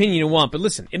whatever opinion you want, but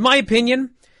listen, in my opinion,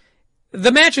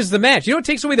 the match is the match. You know what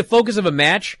takes away the focus of a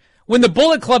match? When the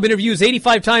Bullet Club interviews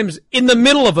 85 times in the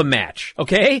middle of a match,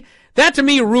 okay? That to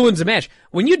me ruins a match.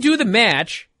 When you do the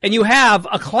match and you have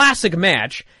a classic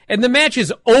match and the match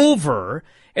is over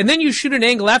and then you shoot an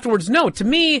angle afterwards, no, to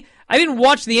me, I didn't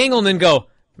watch the angle and then go,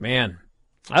 man,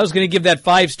 I was going to give that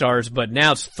 5 stars, but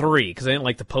now it's 3 because I didn't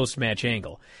like the post-match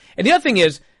angle. And the other thing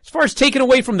is, as far as taking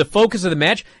away from the focus of the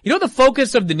match, you know what the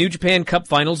focus of the New Japan Cup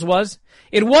Finals was?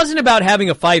 It wasn't about having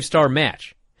a 5-star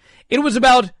match. It was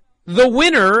about the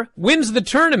winner wins the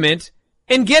tournament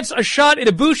and gets a shot at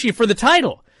Ibushi for the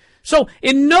title. So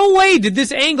in no way did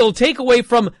this angle take away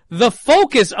from the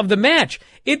focus of the match.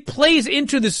 It plays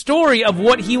into the story of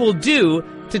what he will do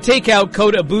to take out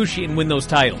Kota Ibushi and win those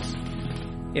titles,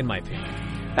 in my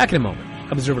opinion. Back in a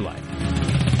moment. Observer Live.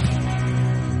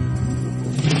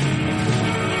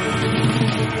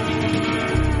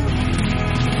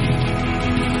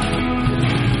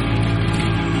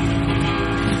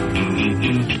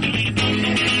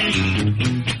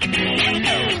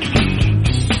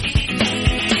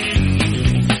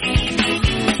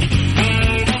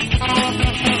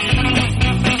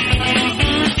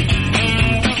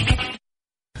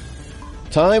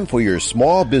 Time for your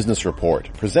Small Business Report,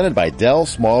 presented by Dell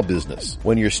Small Business.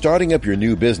 When you're starting up your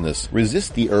new business,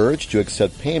 resist the urge to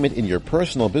accept payment in your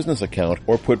personal business account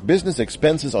or put business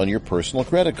expenses on your personal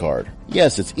credit card.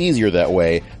 Yes, it's easier that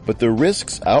way, but the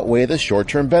risks outweigh the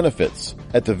short-term benefits.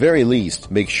 At the very least,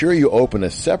 make sure you open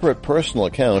a separate personal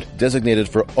account designated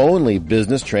for only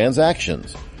business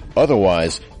transactions.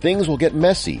 Otherwise, things will get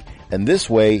messy, and this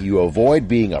way you avoid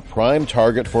being a prime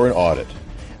target for an audit.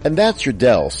 And that's your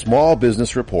Dell Small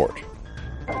Business Report.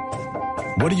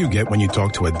 What do you get when you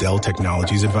talk to a Dell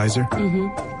Technologies advisor?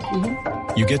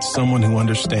 You get someone who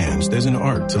understands there's an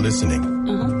art to listening.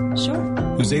 Sure.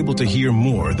 Who's able to hear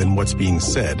more than what's being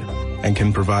said and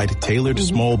can provide tailored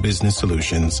small business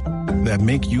solutions that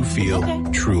make you feel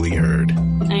truly heard.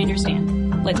 I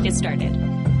understand. Let's get started.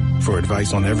 For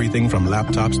advice on everything from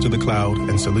laptops to the cloud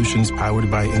and solutions powered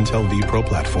by Intel vPro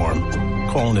platform,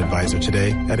 call an advisor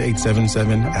today at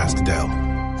 877-ASK-DELL.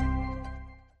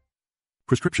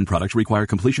 Prescription products require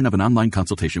completion of an online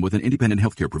consultation with an independent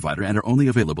healthcare provider and are only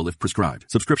available if prescribed.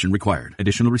 Subscription required.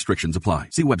 Additional restrictions apply.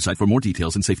 See website for more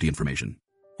details and safety information.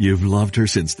 You've loved her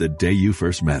since the day you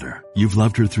first met her. You've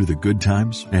loved her through the good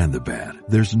times and the bad.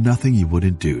 There's nothing you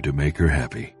wouldn't do to make her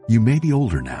happy. You may be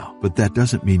older now, but that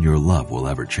doesn't mean your love will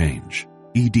ever change.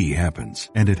 ED happens,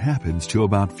 and it happens to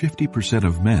about 50%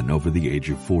 of men over the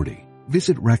age of 40.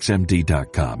 Visit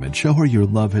RexMD.com and show her your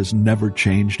love has never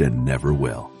changed and never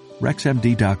will.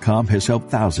 RexMD.com has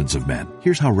helped thousands of men.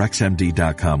 Here's how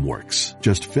RexMD.com works.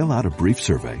 Just fill out a brief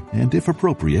survey, and if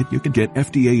appropriate, you can get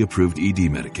FDA-approved ED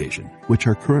medication, which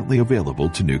are currently available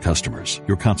to new customers.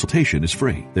 Your consultation is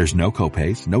free. There's no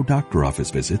copays, no doctor office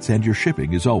visits, and your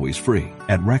shipping is always free.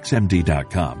 At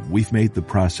RexMD.com, we've made the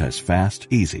process fast,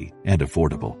 easy, and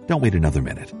affordable. Don't wait another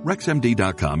minute.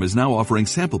 RexMD.com is now offering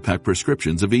sample pack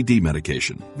prescriptions of ED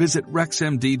medication. Visit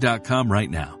RexMD.com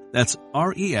right now. That's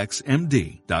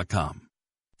REXMD.com.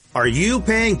 Are you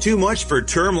paying too much for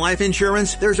term life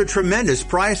insurance? There's a tremendous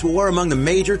price war among the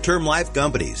major term life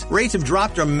companies. Rates have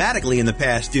dropped dramatically in the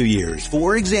past 2 years.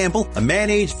 For example, a man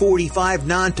age 45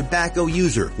 non-tobacco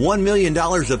user, $1 million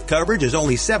of coverage is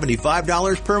only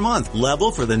 $75 per month,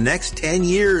 level for the next 10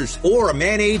 years. Or a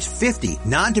man age 50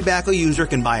 non-tobacco user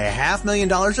can buy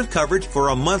 $500,000 of coverage for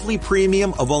a monthly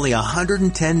premium of only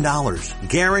 $110,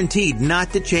 guaranteed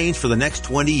not to change for the next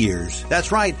 20 years.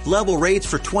 That's right, level rates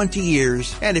for 20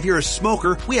 years. And if you're a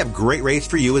smoker, we have great rates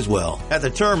for you as well. At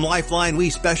the Term Lifeline, we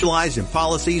specialize in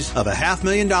policies of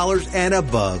 $500,000 and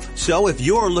above. So if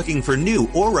you're looking for new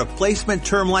or replacement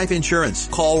term life insurance,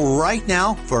 call right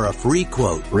now for a free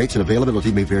quote. Rates and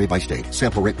availability may vary by state.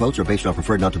 Sample rate quotes are based on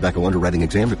preferred non-tobacco underwriting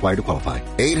exam required to qualify.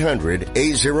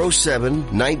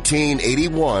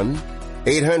 800-807-1981.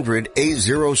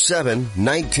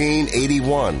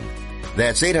 800-807-1981.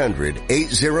 That's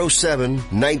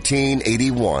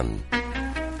 800-807-1981.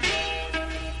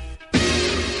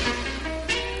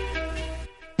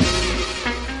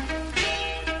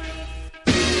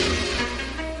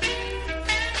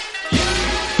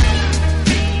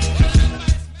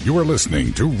 You are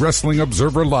listening to Wrestling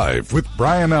Observer Live with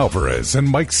Bryan Alvarez and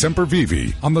Mike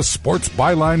Sempervive on the Sports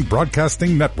Byline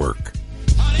Broadcasting Network.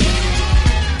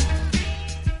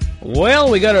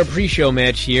 Well, we got our pre-show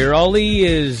match here. Ali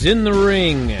is in the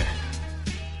ring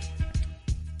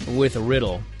with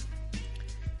Riddle.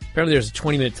 Apparently there's a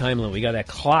 20-minute time limit. We got that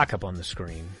clock up on the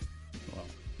screen.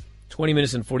 20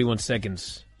 minutes and 41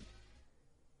 seconds.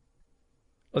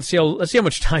 Let's see how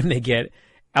much time they get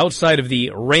outside of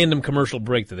the random commercial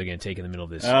break that they're going to take in the middle of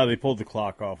this. They pulled the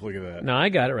clock off. Look at that. No, I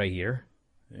got it right here.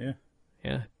 Yeah.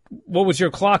 Yeah. What was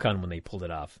your clock on when they pulled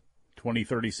it off?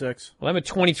 2036. Well, I'm at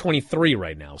 2023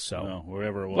 right now, so. No,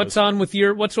 whatever it was.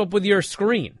 What's up with your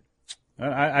screen?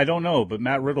 I don't know, but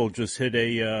Matt Riddle just hit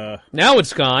a... now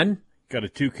it's gone. Got a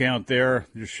 2 count there.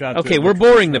 Just shot. Okay, we're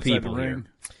boring the people here.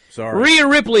 Sorry. Rhea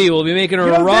Ripley will be making a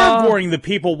Raw. They're boring the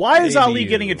people. Why is Ali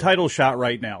getting a title shot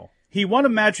right now? He won a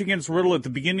match against Riddle at the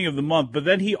beginning of the month, but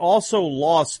then he also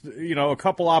lost, a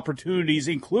couple opportunities,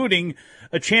 including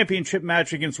a championship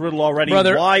match against Riddle already.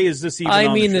 Brother, why is this even I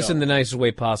on mean the this show? in the nicest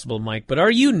way possible, Mike, but are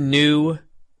you new?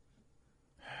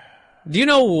 Do you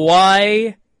know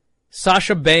why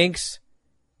Sasha Banks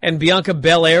and Bianca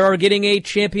Belair are getting a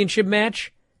championship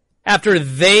match after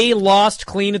they lost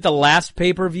clean at the last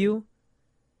pay-per-view?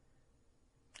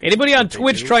 Anybody on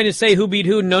Twitch trying to say who beat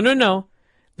who? No.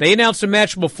 They announced a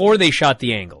match before they shot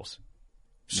the angles.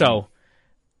 So,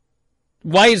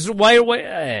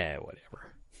 whatever.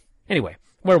 Anyway,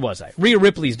 where was I? Rhea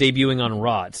Ripley's debuting on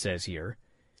Raw, it says here.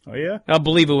 Oh, yeah? I'll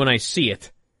believe it when I see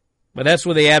it. But that's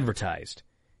what they advertised.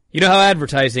 You know how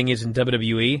advertising is in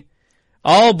WWE?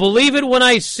 I'll believe it when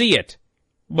I see it.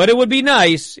 But it would be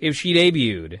nice if she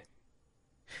debuted.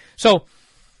 So,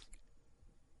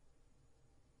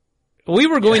 we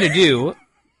were going to do...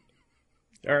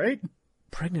 All right.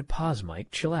 Pregnant pause, Mike.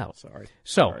 Chill out.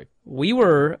 Sorry. We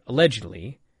were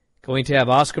allegedly going to have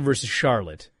Asuka versus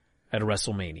Charlotte at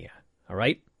WrestleMania. All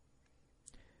right?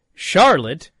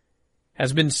 Charlotte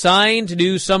has been signed to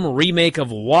do some remake of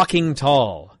Walking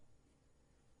Tall.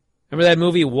 Remember that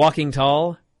movie, Walking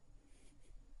Tall?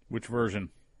 Which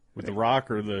version? With The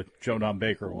Rock or the Joe Don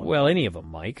Baker one? Well, any of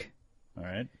them, Mike. All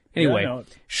right. Anyway, Yeah,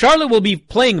 Charlotte will be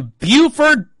playing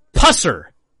Buford Pusser.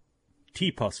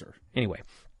 T-Pusser. Anyway.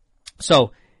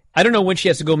 So, I don't know when she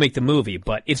has to go make the movie,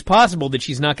 but it's possible that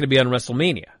she's not going to be on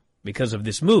WrestleMania because of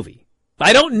this movie.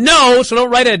 I don't know, so don't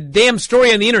write a damn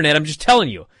story on the internet. I'm just telling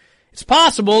you. It's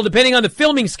possible, depending on the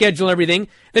filming schedule and everything,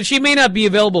 that she may not be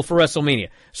available for WrestleMania.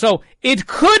 So, it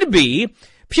could be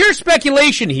pure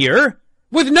speculation here,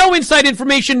 with no inside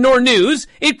information nor news.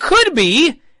 It could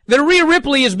be that Rhea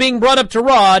Ripley is being brought up to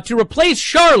Raw to replace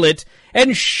Charlotte,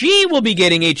 and she will be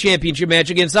getting a championship match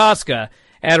against Asuka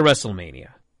at WrestleMania.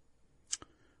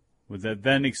 Would that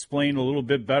then explain a little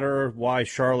bit better why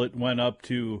Charlotte went up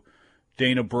to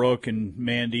Dana Brooke and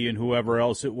Mandy and whoever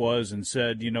else it was and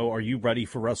said, are you ready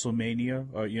for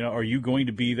WrestleMania? Are you going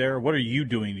to be there? What are you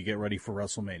doing to get ready for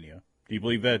WrestleMania? Do you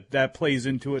believe that plays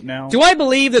into it now? Do I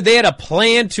believe that they had a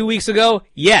plan 2 weeks ago?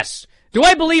 Yes. Do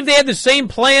I believe they had the same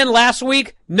plan last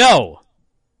week? No.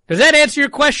 Does that answer your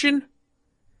question?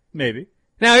 Maybe.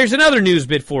 Now, here's another news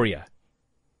bit for you.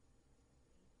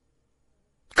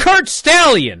 Kurt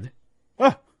Stallion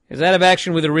is out of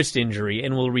action with a wrist injury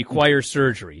and will require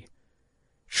surgery.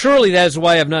 Surely that is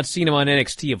why I've not seen him on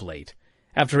NXT of late,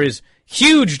 after his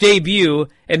huge debut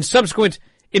and subsequent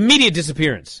immediate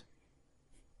disappearance.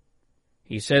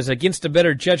 He says, against a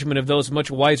better judgment of those much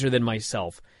wiser than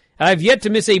myself, I've yet to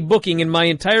miss a booking in my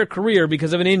entire career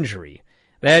because of an injury.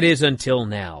 That is until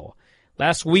now.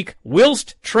 Last week,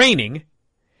 whilst training,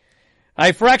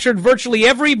 I fractured virtually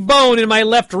every bone in my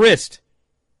left wrist.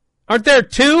 Aren't there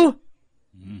 2?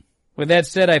 With that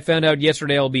said, I found out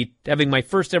yesterday I'll be having my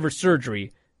first ever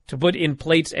surgery to put in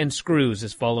plates and screws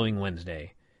this following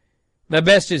Wednesday. The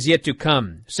best is yet to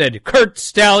come, said Kurt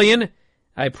Stallion.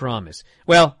 I promise.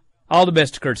 Well, all the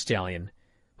best to Kurt Stallion.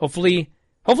 Hopefully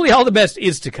all the best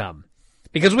is to come.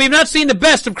 Because we've not seen the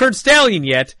best of Kurt Stallion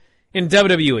yet in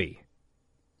WWE.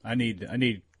 I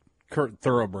need Kurt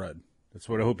Thoroughbred. That's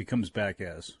what I hope he comes back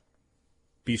as.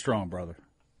 Be strong, brother.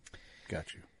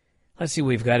 Got you. Let's see what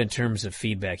we've got in terms of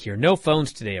feedback here. No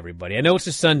phones today, everybody. I know it's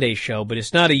a Sunday show, but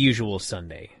it's not a usual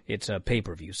Sunday. It's a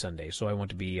pay-per-view Sunday, so I want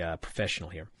to be professional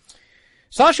here.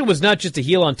 Sasha was not just a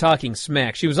heel on Talking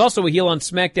Smack. She was also a heel on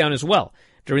SmackDown as well.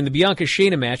 During the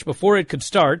Bianca-Shayna match, before it could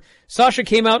start, Sasha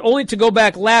came out only to go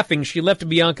back laughing. She left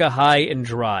Bianca high and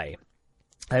dry.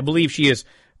 I believe she is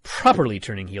properly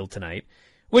turning heel tonight,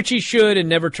 which she should and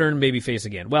never turn babyface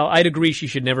again. Well, I'd agree she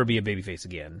should never be a babyface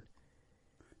again.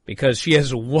 Because she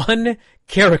has one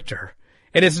character,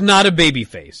 and it's not a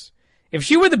babyface. If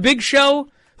she were the Big Show,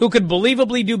 who could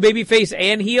believably do babyface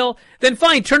and heel, then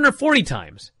fine, turn her 40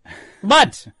 times.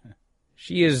 But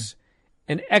she is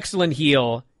an excellent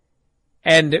heel,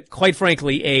 and quite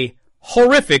frankly, a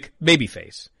horrific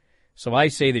babyface. So I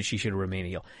say that she should remain a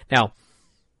heel. Now,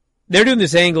 they're doing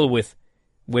this angle with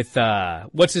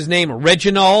what's his name,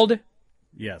 Reginald?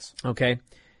 Yes. Okay.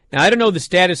 Now, I don't know the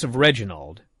status of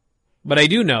Reginald, but I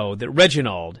do know that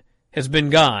Reginald has been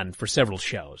gone for several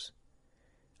shows.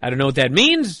 I don't know what that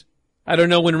means. I don't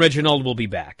know when Reginald will be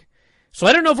back. So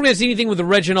I don't know if we're going to see anything with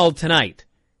Reginald tonight.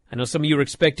 I know some of you are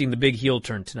expecting the big heel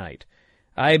turn tonight.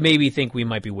 I maybe think we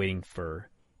might be waiting for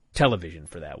television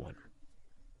for that one.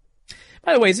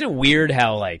 By the way, isn't it weird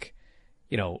how,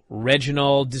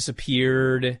 Reginald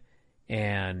disappeared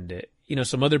and,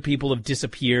 some other people have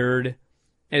disappeared?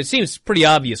 And it seems pretty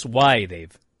obvious why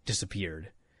they've disappeared.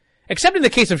 Except in the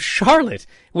case of Charlotte.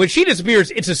 When she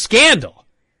disappears, it's a scandal.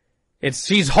 What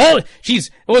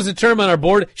was the term on our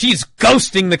board? She's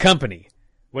ghosting the company.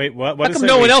 Wait, what? How come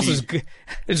no one else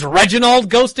is Reginald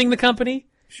ghosting the company?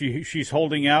 She's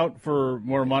holding out for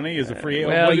more money as a free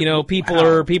agent. Well,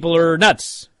 people are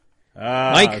nuts.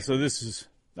 Mike? So this is,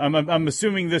 I'm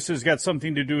assuming this has got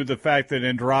something to do with the fact that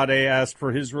Andrade asked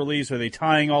for his release. Are they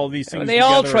tying all these things They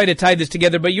together? all try to tie this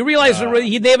together, but you realize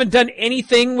they haven't done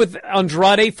anything with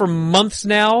Andrade for months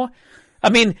now? I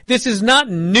mean, this is not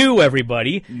new,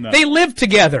 everybody. No. They lived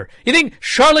together. You think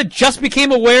Charlotte just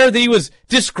became aware that he was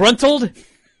disgruntled?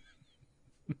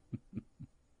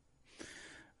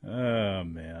 Oh,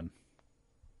 man.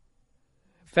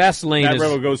 Fastlane Matt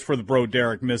Riddle goes for the bro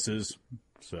Derek misses.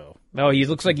 So. Oh, he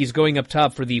looks like he's going up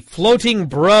top for the floating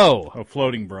bro. Oh,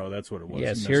 floating bro, that's what it was.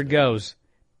 Yes, here it goes.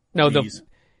 No,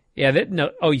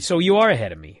 so you are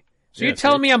ahead of me. So you're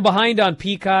telling me I'm behind on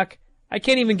Peacock? I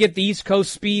can't even get the East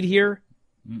Coast speed here?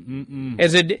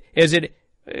 As it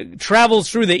travels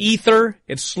through the ether,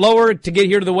 it's slower to get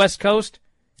here to the West Coast?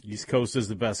 East Coast is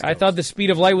the best coast. I thought the speed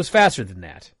of light was faster than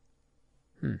that.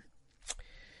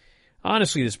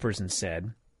 Honestly, this person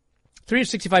said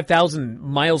 365,000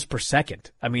 miles per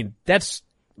second. I mean, that's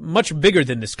much bigger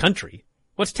than this country.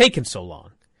 What's taken so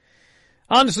long?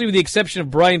 Honestly, with the exception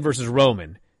of Bryan versus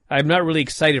Roman, I'm not really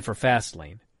excited for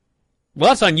Fastlane.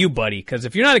 Well, that's on you, buddy, because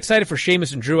if you're not excited for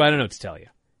Sheamus and Drew, I don't know what to tell you.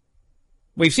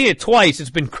 We've seen it twice. It's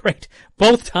been great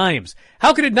both times.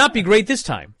 How could it not be great this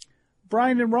time?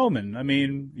 Bryan and Roman. I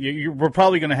mean, we're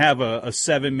probably going to have a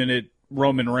 7-minute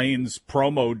Roman Reigns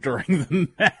promo during the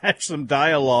match, some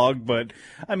dialogue, but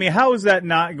I mean, how is that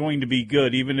not going to be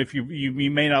good? Even if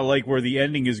you may not like where the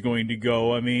ending is going to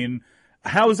go. I mean,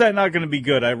 how is that not going to be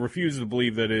good? I refuse to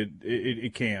believe that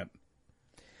it can't.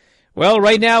 Well,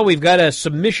 right now we've got a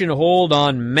submission hold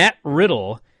on Matt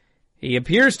Riddle. He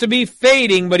appears to be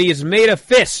fading, but he has made a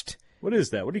fist. What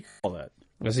is that? What do you call that?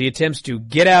 As he attempts to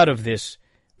get out of this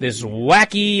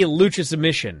wacky lucha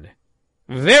submission.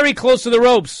 Very close to the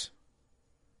ropes.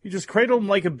 He just cradled him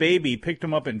like a baby, picked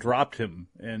him up and dropped him,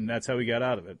 and that's how he got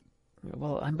out of it.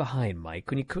 Well, I'm behind, Mike.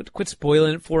 Can you quit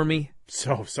spoiling it for me?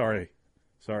 So sorry.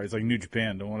 It's like New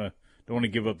Japan. Don't want to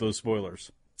give up those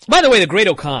spoilers. By the way, the Great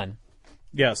O'Khan.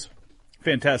 Yes.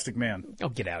 Fantastic man. Oh,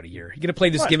 get out of here. You going to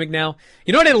play this gimmick now?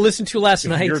 You know what I had to listen to last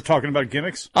night? You're talking about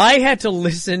gimmicks? I had to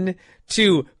listen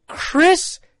to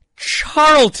Chris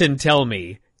Charlton tell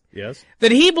me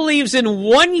that he believes in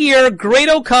 1 year Great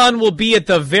O'Khan will be at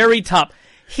the very top.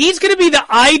 He's going to be the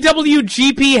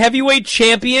IWGP Heavyweight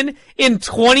Champion in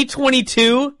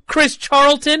 2022? Chris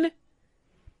Charlton?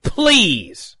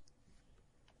 Please.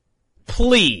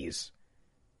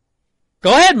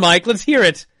 Go ahead, Mike. Let's hear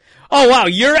it. Oh, wow.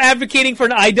 You're advocating for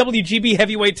an IWGP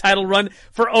Heavyweight title run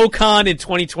for O'Khan in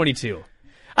 2022.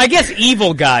 I guess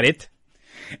Evil got it.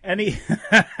 Is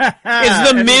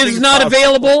The Miz not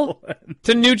available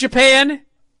to New Japan?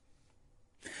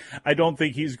 I don't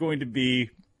think he's going to be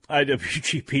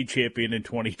IWGP champion in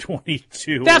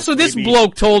 2022. That's what this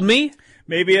bloke told me.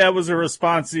 Maybe that was a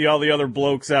response to all the other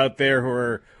blokes out there who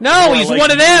are... No, he's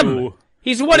one of them.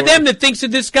 He's one of them that thinks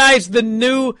that this guy's the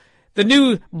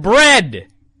new bread.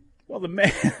 Well,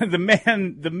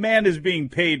 the man is being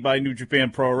paid by New Japan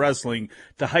Pro Wrestling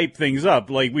to hype things up.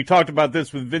 Like we talked about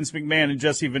this with Vince McMahon and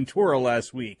Jesse Ventura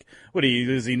last week.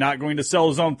 Is he not going to sell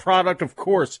his own product? Of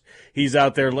course, he's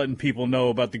out there letting people know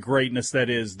about the greatness that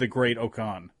is the Great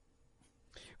Okan.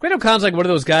 Great Okan's like one of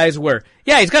those guys where,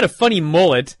 yeah, he's got a funny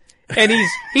mullet, and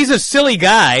he's a silly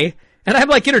guy, and I'm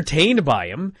like entertained by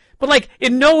him. But like,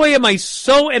 in no way am I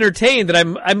so entertained that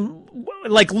I'm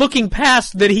like looking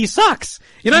past that he sucks.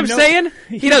 You know what I'm saying?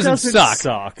 He doesn't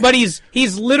suck. But he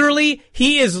is literally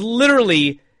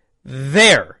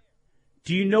there.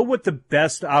 Do you know what the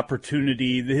best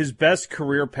opportunity, his best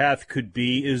career path could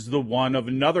be is the one of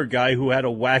another guy who had a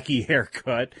wacky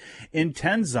haircut in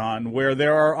Tenzan, where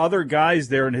there are other guys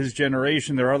there in his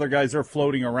generation. There are other guys that are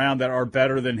floating around that are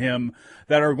better than him,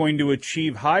 that are going to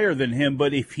achieve higher than him.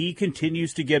 But if he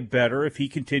continues to get better, if he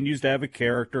continues to have a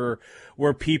character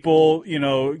where people,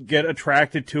 get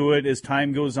attracted to it as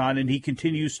time goes on and he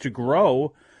continues to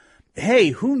grow, hey,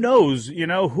 who knows?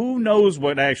 Who knows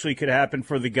what actually could happen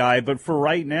for the guy? But for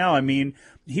right now, I mean,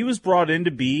 he was brought in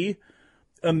to be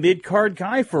a mid-card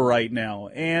guy for right now,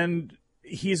 and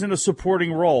he's in a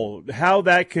supporting role. How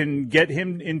that can get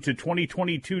him into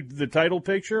 2022, the title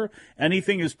picture,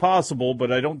 anything is possible, but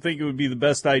I don't think it would be the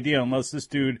best idea unless this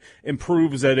dude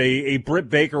improves at a Britt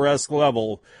Baker-esque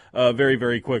level very,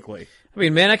 very quickly. I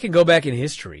mean, man, I can go back in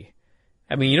history.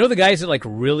 I mean, the guys that like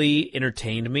really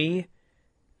entertained me?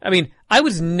 I mean, I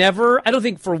don't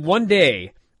think for one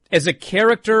day, as a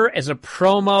character, as a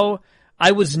promo,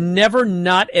 I was never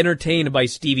not entertained by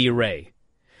Stevie Ray.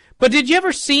 But did you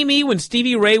ever see me when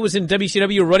Stevie Ray was in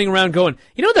WCW running around going,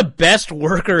 the best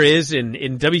worker is in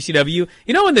WCW?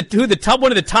 Who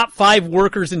one of the top 5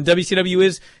 workers in WCW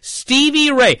is?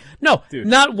 Stevie Ray. No, dude,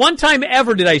 not one time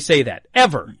ever did I say that.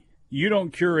 Ever. You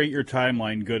don't curate your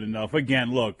timeline good enough.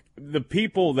 Again, look, the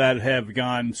people that have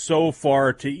gone so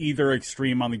far to either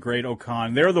extreme on the Great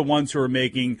Okan, they're the ones who are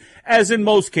making, as in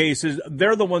most cases,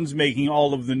 they're the ones making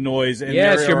all of the noise. And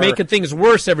yes, you're making things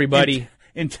worse, everybody.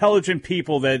 Intelligent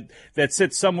people that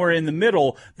sit somewhere in the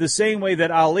middle, the same way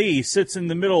that Ali sits in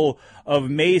the middle of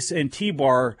Mace and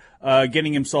T-Bar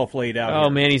getting himself laid out. Oh,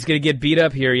 man, he's going to get beat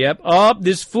up here, yep. Oh,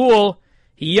 this fool.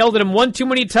 He yelled at him one too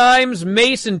many times.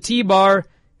 Mace and T-Bar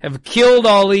have killed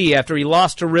Ali after he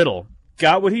lost to Riddle.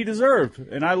 Got what he deserved.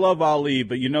 And I love Ali,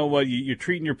 but you know what? You're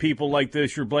treating your people like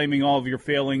this. You're blaming all of your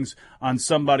failings on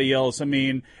somebody else. I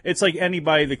mean, it's like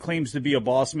anybody that claims to be a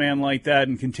boss man like that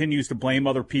and continues to blame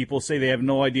other people, say they have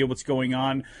no idea what's going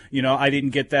on. I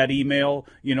didn't get that email.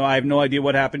 I have no idea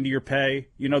what happened to your pay.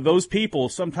 Those people,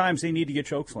 sometimes they need to get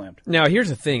chokeslammed. Now, here's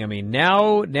the thing. I mean,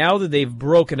 now that they've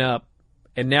broken up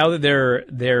and now that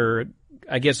they're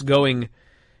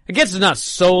I guess it's not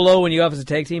solo when you go off as a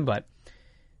tag team, but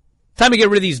time to get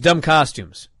rid of these dumb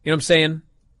costumes. You know what I'm saying?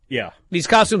 Yeah. These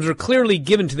costumes were clearly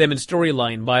given to them in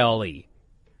storyline by Ali.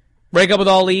 Break up with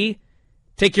Ali,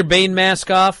 take your Bane mask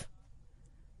off,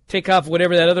 take off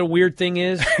whatever that other weird thing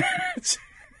is.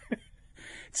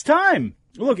 It's time.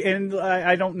 Look, and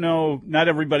I don't know, not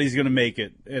everybody's going to make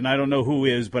it, and I don't know who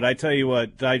is, but I tell you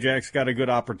what, Dijak's got a good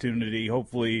opportunity.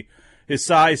 Hopefully his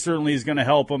size certainly is going to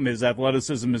help him. His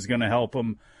athleticism is going to help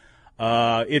him.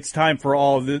 It's time for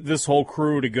all of this whole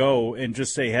crew to go and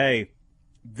just say, hey,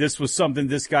 this was something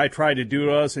this guy tried to do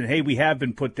to us, and hey, we have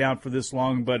been put down for this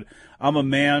long, but I'm a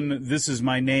man, this is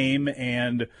my name,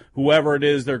 and whoever it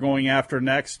is they're going after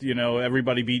next,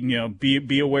 everybody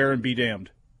be aware and be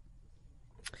damned.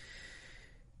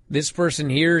 This person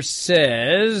here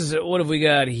says, what have we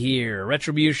got here?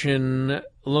 Retribution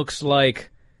looks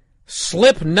like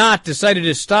Slipknot decided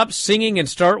to stop singing and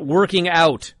start working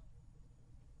out.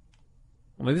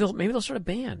 Well, maybe they'll start a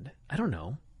band. I don't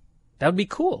know. That would be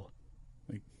cool.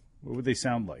 What would they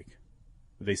sound like?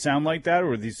 Would they sound like that, or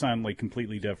would they sound like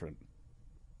completely different?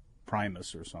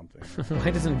 Primus or something. Why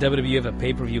doesn't WWE have a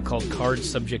pay-per-view called Cards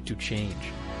Subject to Change?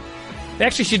 They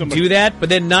actually should do that, but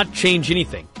then not change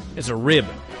anything. It's a rib.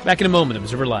 Back in a moment,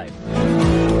 Observer Live.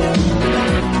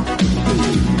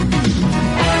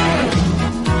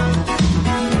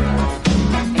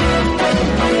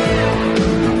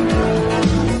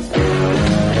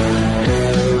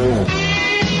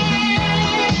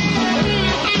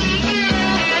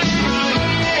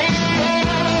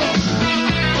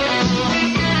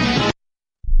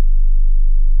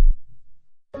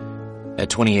 At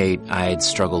 28, I had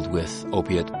struggled with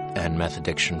opiate and meth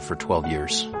addiction for 12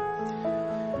 years.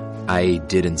 I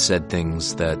did and said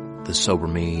things that the sober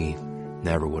me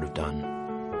never would have done.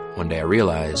 One day I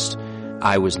realized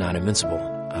I was not invincible.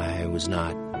 I was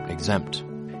not exempt.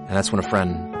 And that's when a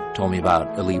friend told me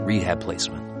about Elite Rehab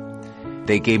Placement.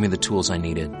 They gave me the tools I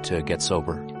needed to get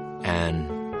sober, and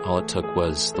All it took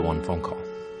was the one phone call.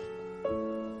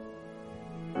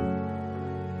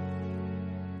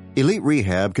 Elite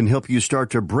Rehab can help you start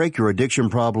to break your addiction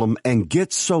problem and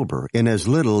get sober in as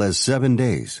little as 7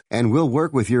 days. And we'll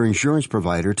work with your insurance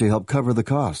provider to help cover the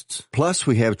costs. Plus,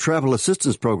 we have travel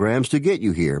assistance programs to get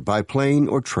you here by plane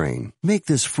or train. Make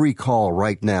this free call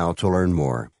right now to learn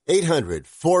more.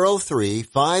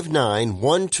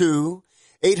 800-403-5912.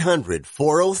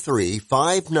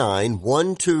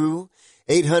 800-403-5912.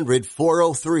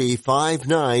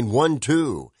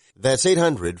 800-403-5912. That's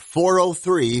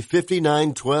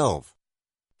 800-403-5912.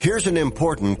 Here's an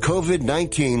important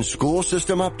COVID-19 school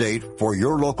system update for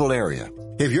your local area.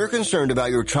 If you're concerned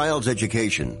about your child's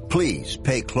education, please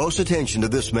pay close attention to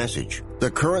this message.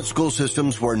 The current school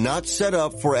systems were not set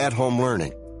up for at-home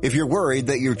learning. If you're worried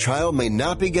that your child may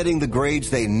not be getting the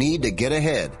grades they need to get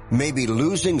ahead, may be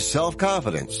losing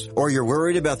self-confidence, or you're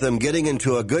worried about them getting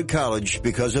into a good college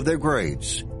because of their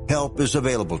grades, help is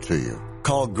available to you.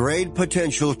 Call Grade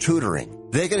Potential Tutoring.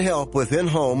 They can help with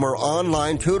in-home or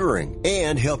online tutoring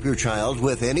and help your child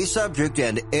with any subject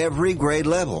and every grade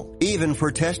level, even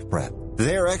for test prep.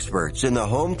 They're experts in the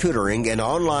home tutoring and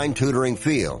online tutoring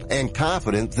field and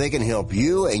confident they can help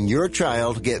you and your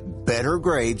child get better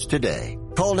grades today.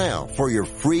 Call now for your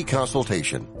free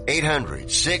consultation.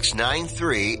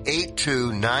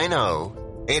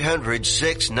 800-693-8290.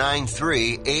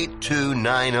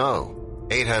 800-693-8290.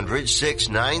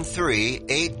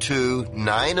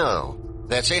 800-693-8290.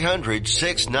 That's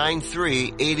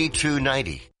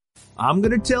 800-693-8290. I'm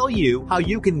going to tell you how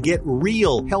you can get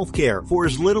real healthcare for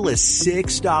as little as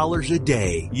 $6 a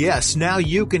day. Yes, now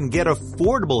you can get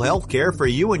affordable healthcare for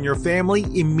you and your family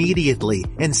immediately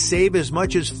and save as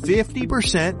much as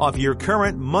 50% off your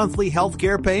current monthly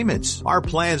healthcare payments. Our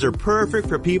plans are perfect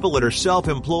for people that are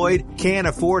self-employed, can't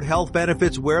afford health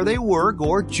benefits where they work,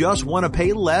 or just want to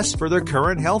pay less for their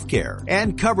current healthcare.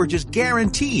 And coverage is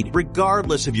guaranteed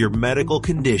regardless of your medical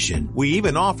condition. We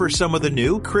even offer some of the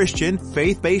new Christian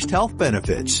faith-based health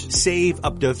benefits. Save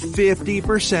up to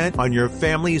 50% on your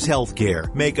family's health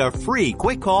care. Make a free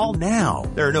quick call now.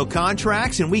 There are no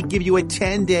contracts and we give you a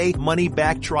 10-day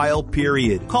money-back trial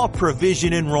period. Call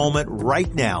Provision Enrollment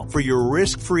right now for your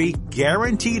risk-free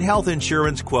guaranteed health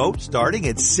insurance quote starting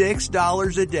at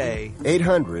 $6 a day.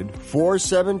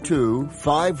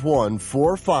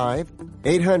 800-472-5145.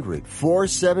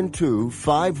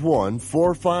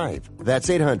 800-472-5145. That's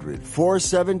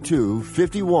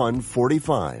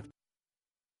 800-472-5145.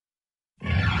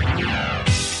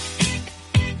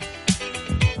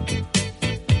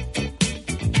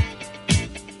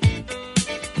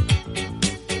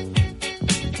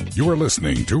 You are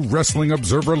listening to Wrestling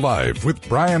Observer Live with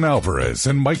Bryan Alvarez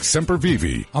and Mike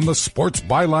Sempervive on the Sports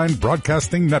Byline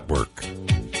Broadcasting Network.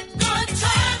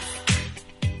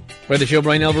 For the show,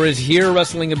 Bryan Alvarez here,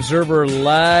 Wrestling Observer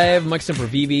Live. Mike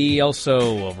Sempervive,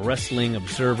 also of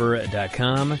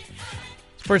WrestlingObserver.com.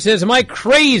 Sports says, am I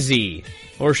crazy?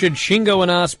 Or should Shingo and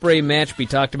Ospreay match be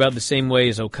talked about the same way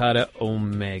as Okada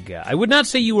Omega? I would not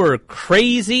say you were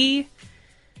crazy,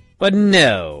 but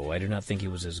no, I do not think it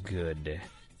was as good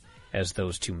as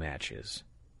those two matches.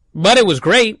 But it was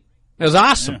great. It was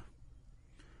awesome. Yeah.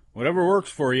 Whatever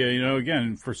works for you,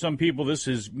 again, for some people this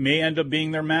may end up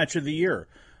being their match of the year.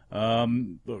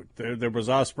 Look, there was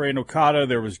Ospreay and Okada,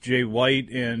 there was Jay White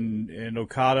and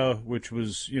Okada, which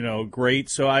was,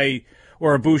 great.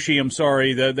 Or Ibushi, I'm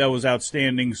sorry, that was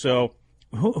outstanding. So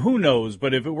who knows?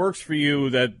 But if it works for you,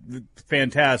 that's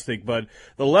fantastic. But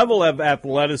the level of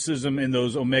athleticism in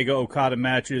those Omega Okada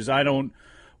matches,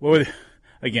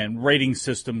 again, rating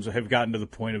systems have gotten to the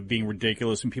point of being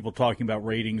ridiculous, and people talking about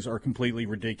ratings are completely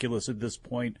ridiculous at this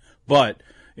point. But,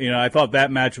 I thought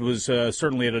that match was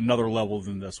certainly at another level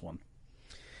than this one.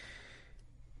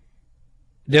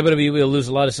 WWE will lose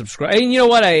a lot of subscribers. And you know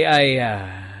what?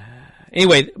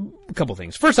 Anyway, a couple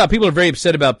things. First off, people are very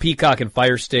upset about Peacock and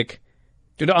Fire Stick.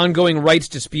 Due to ongoing rights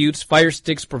disputes, Fire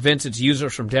Stick prevents its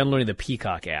users from downloading the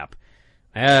Peacock app.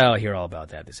 I'll hear all about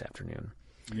that this afternoon.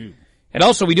 And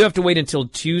also, we do have to wait until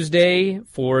Tuesday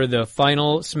for the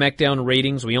final SmackDown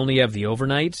ratings. We only have the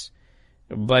overnights.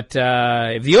 But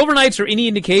if the overnights are any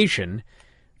indication,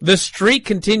 the streak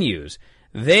continues.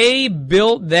 They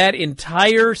built that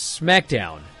entire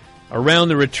SmackDown around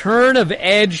the return of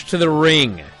Edge to the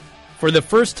ring. For the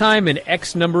first time in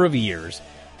X number of years,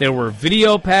 there were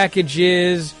video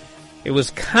packages. We were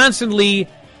constantly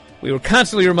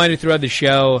reminded throughout the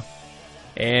show,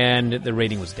 and the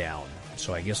rating was down.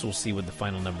 So I guess we'll see what the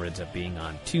final number ends up being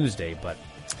on Tuesday, but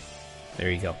there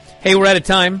you go. Hey, we're out of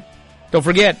time. Don't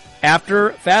forget,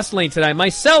 after Fastlane tonight,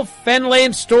 myself, Fenley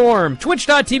and Storm,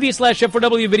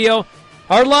 twitch.tv/F4W video,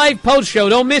 our live post show.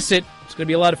 Don't miss it. It's going to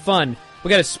be a lot of fun. We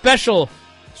got a special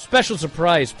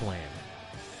surprise plan.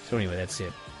 So anyway, that's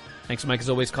it. Thanks, Mike, as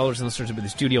always. Callers and listeners will be in the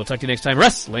studio. We'll talk to you next time.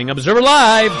 Wrestling Observer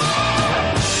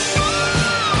Live!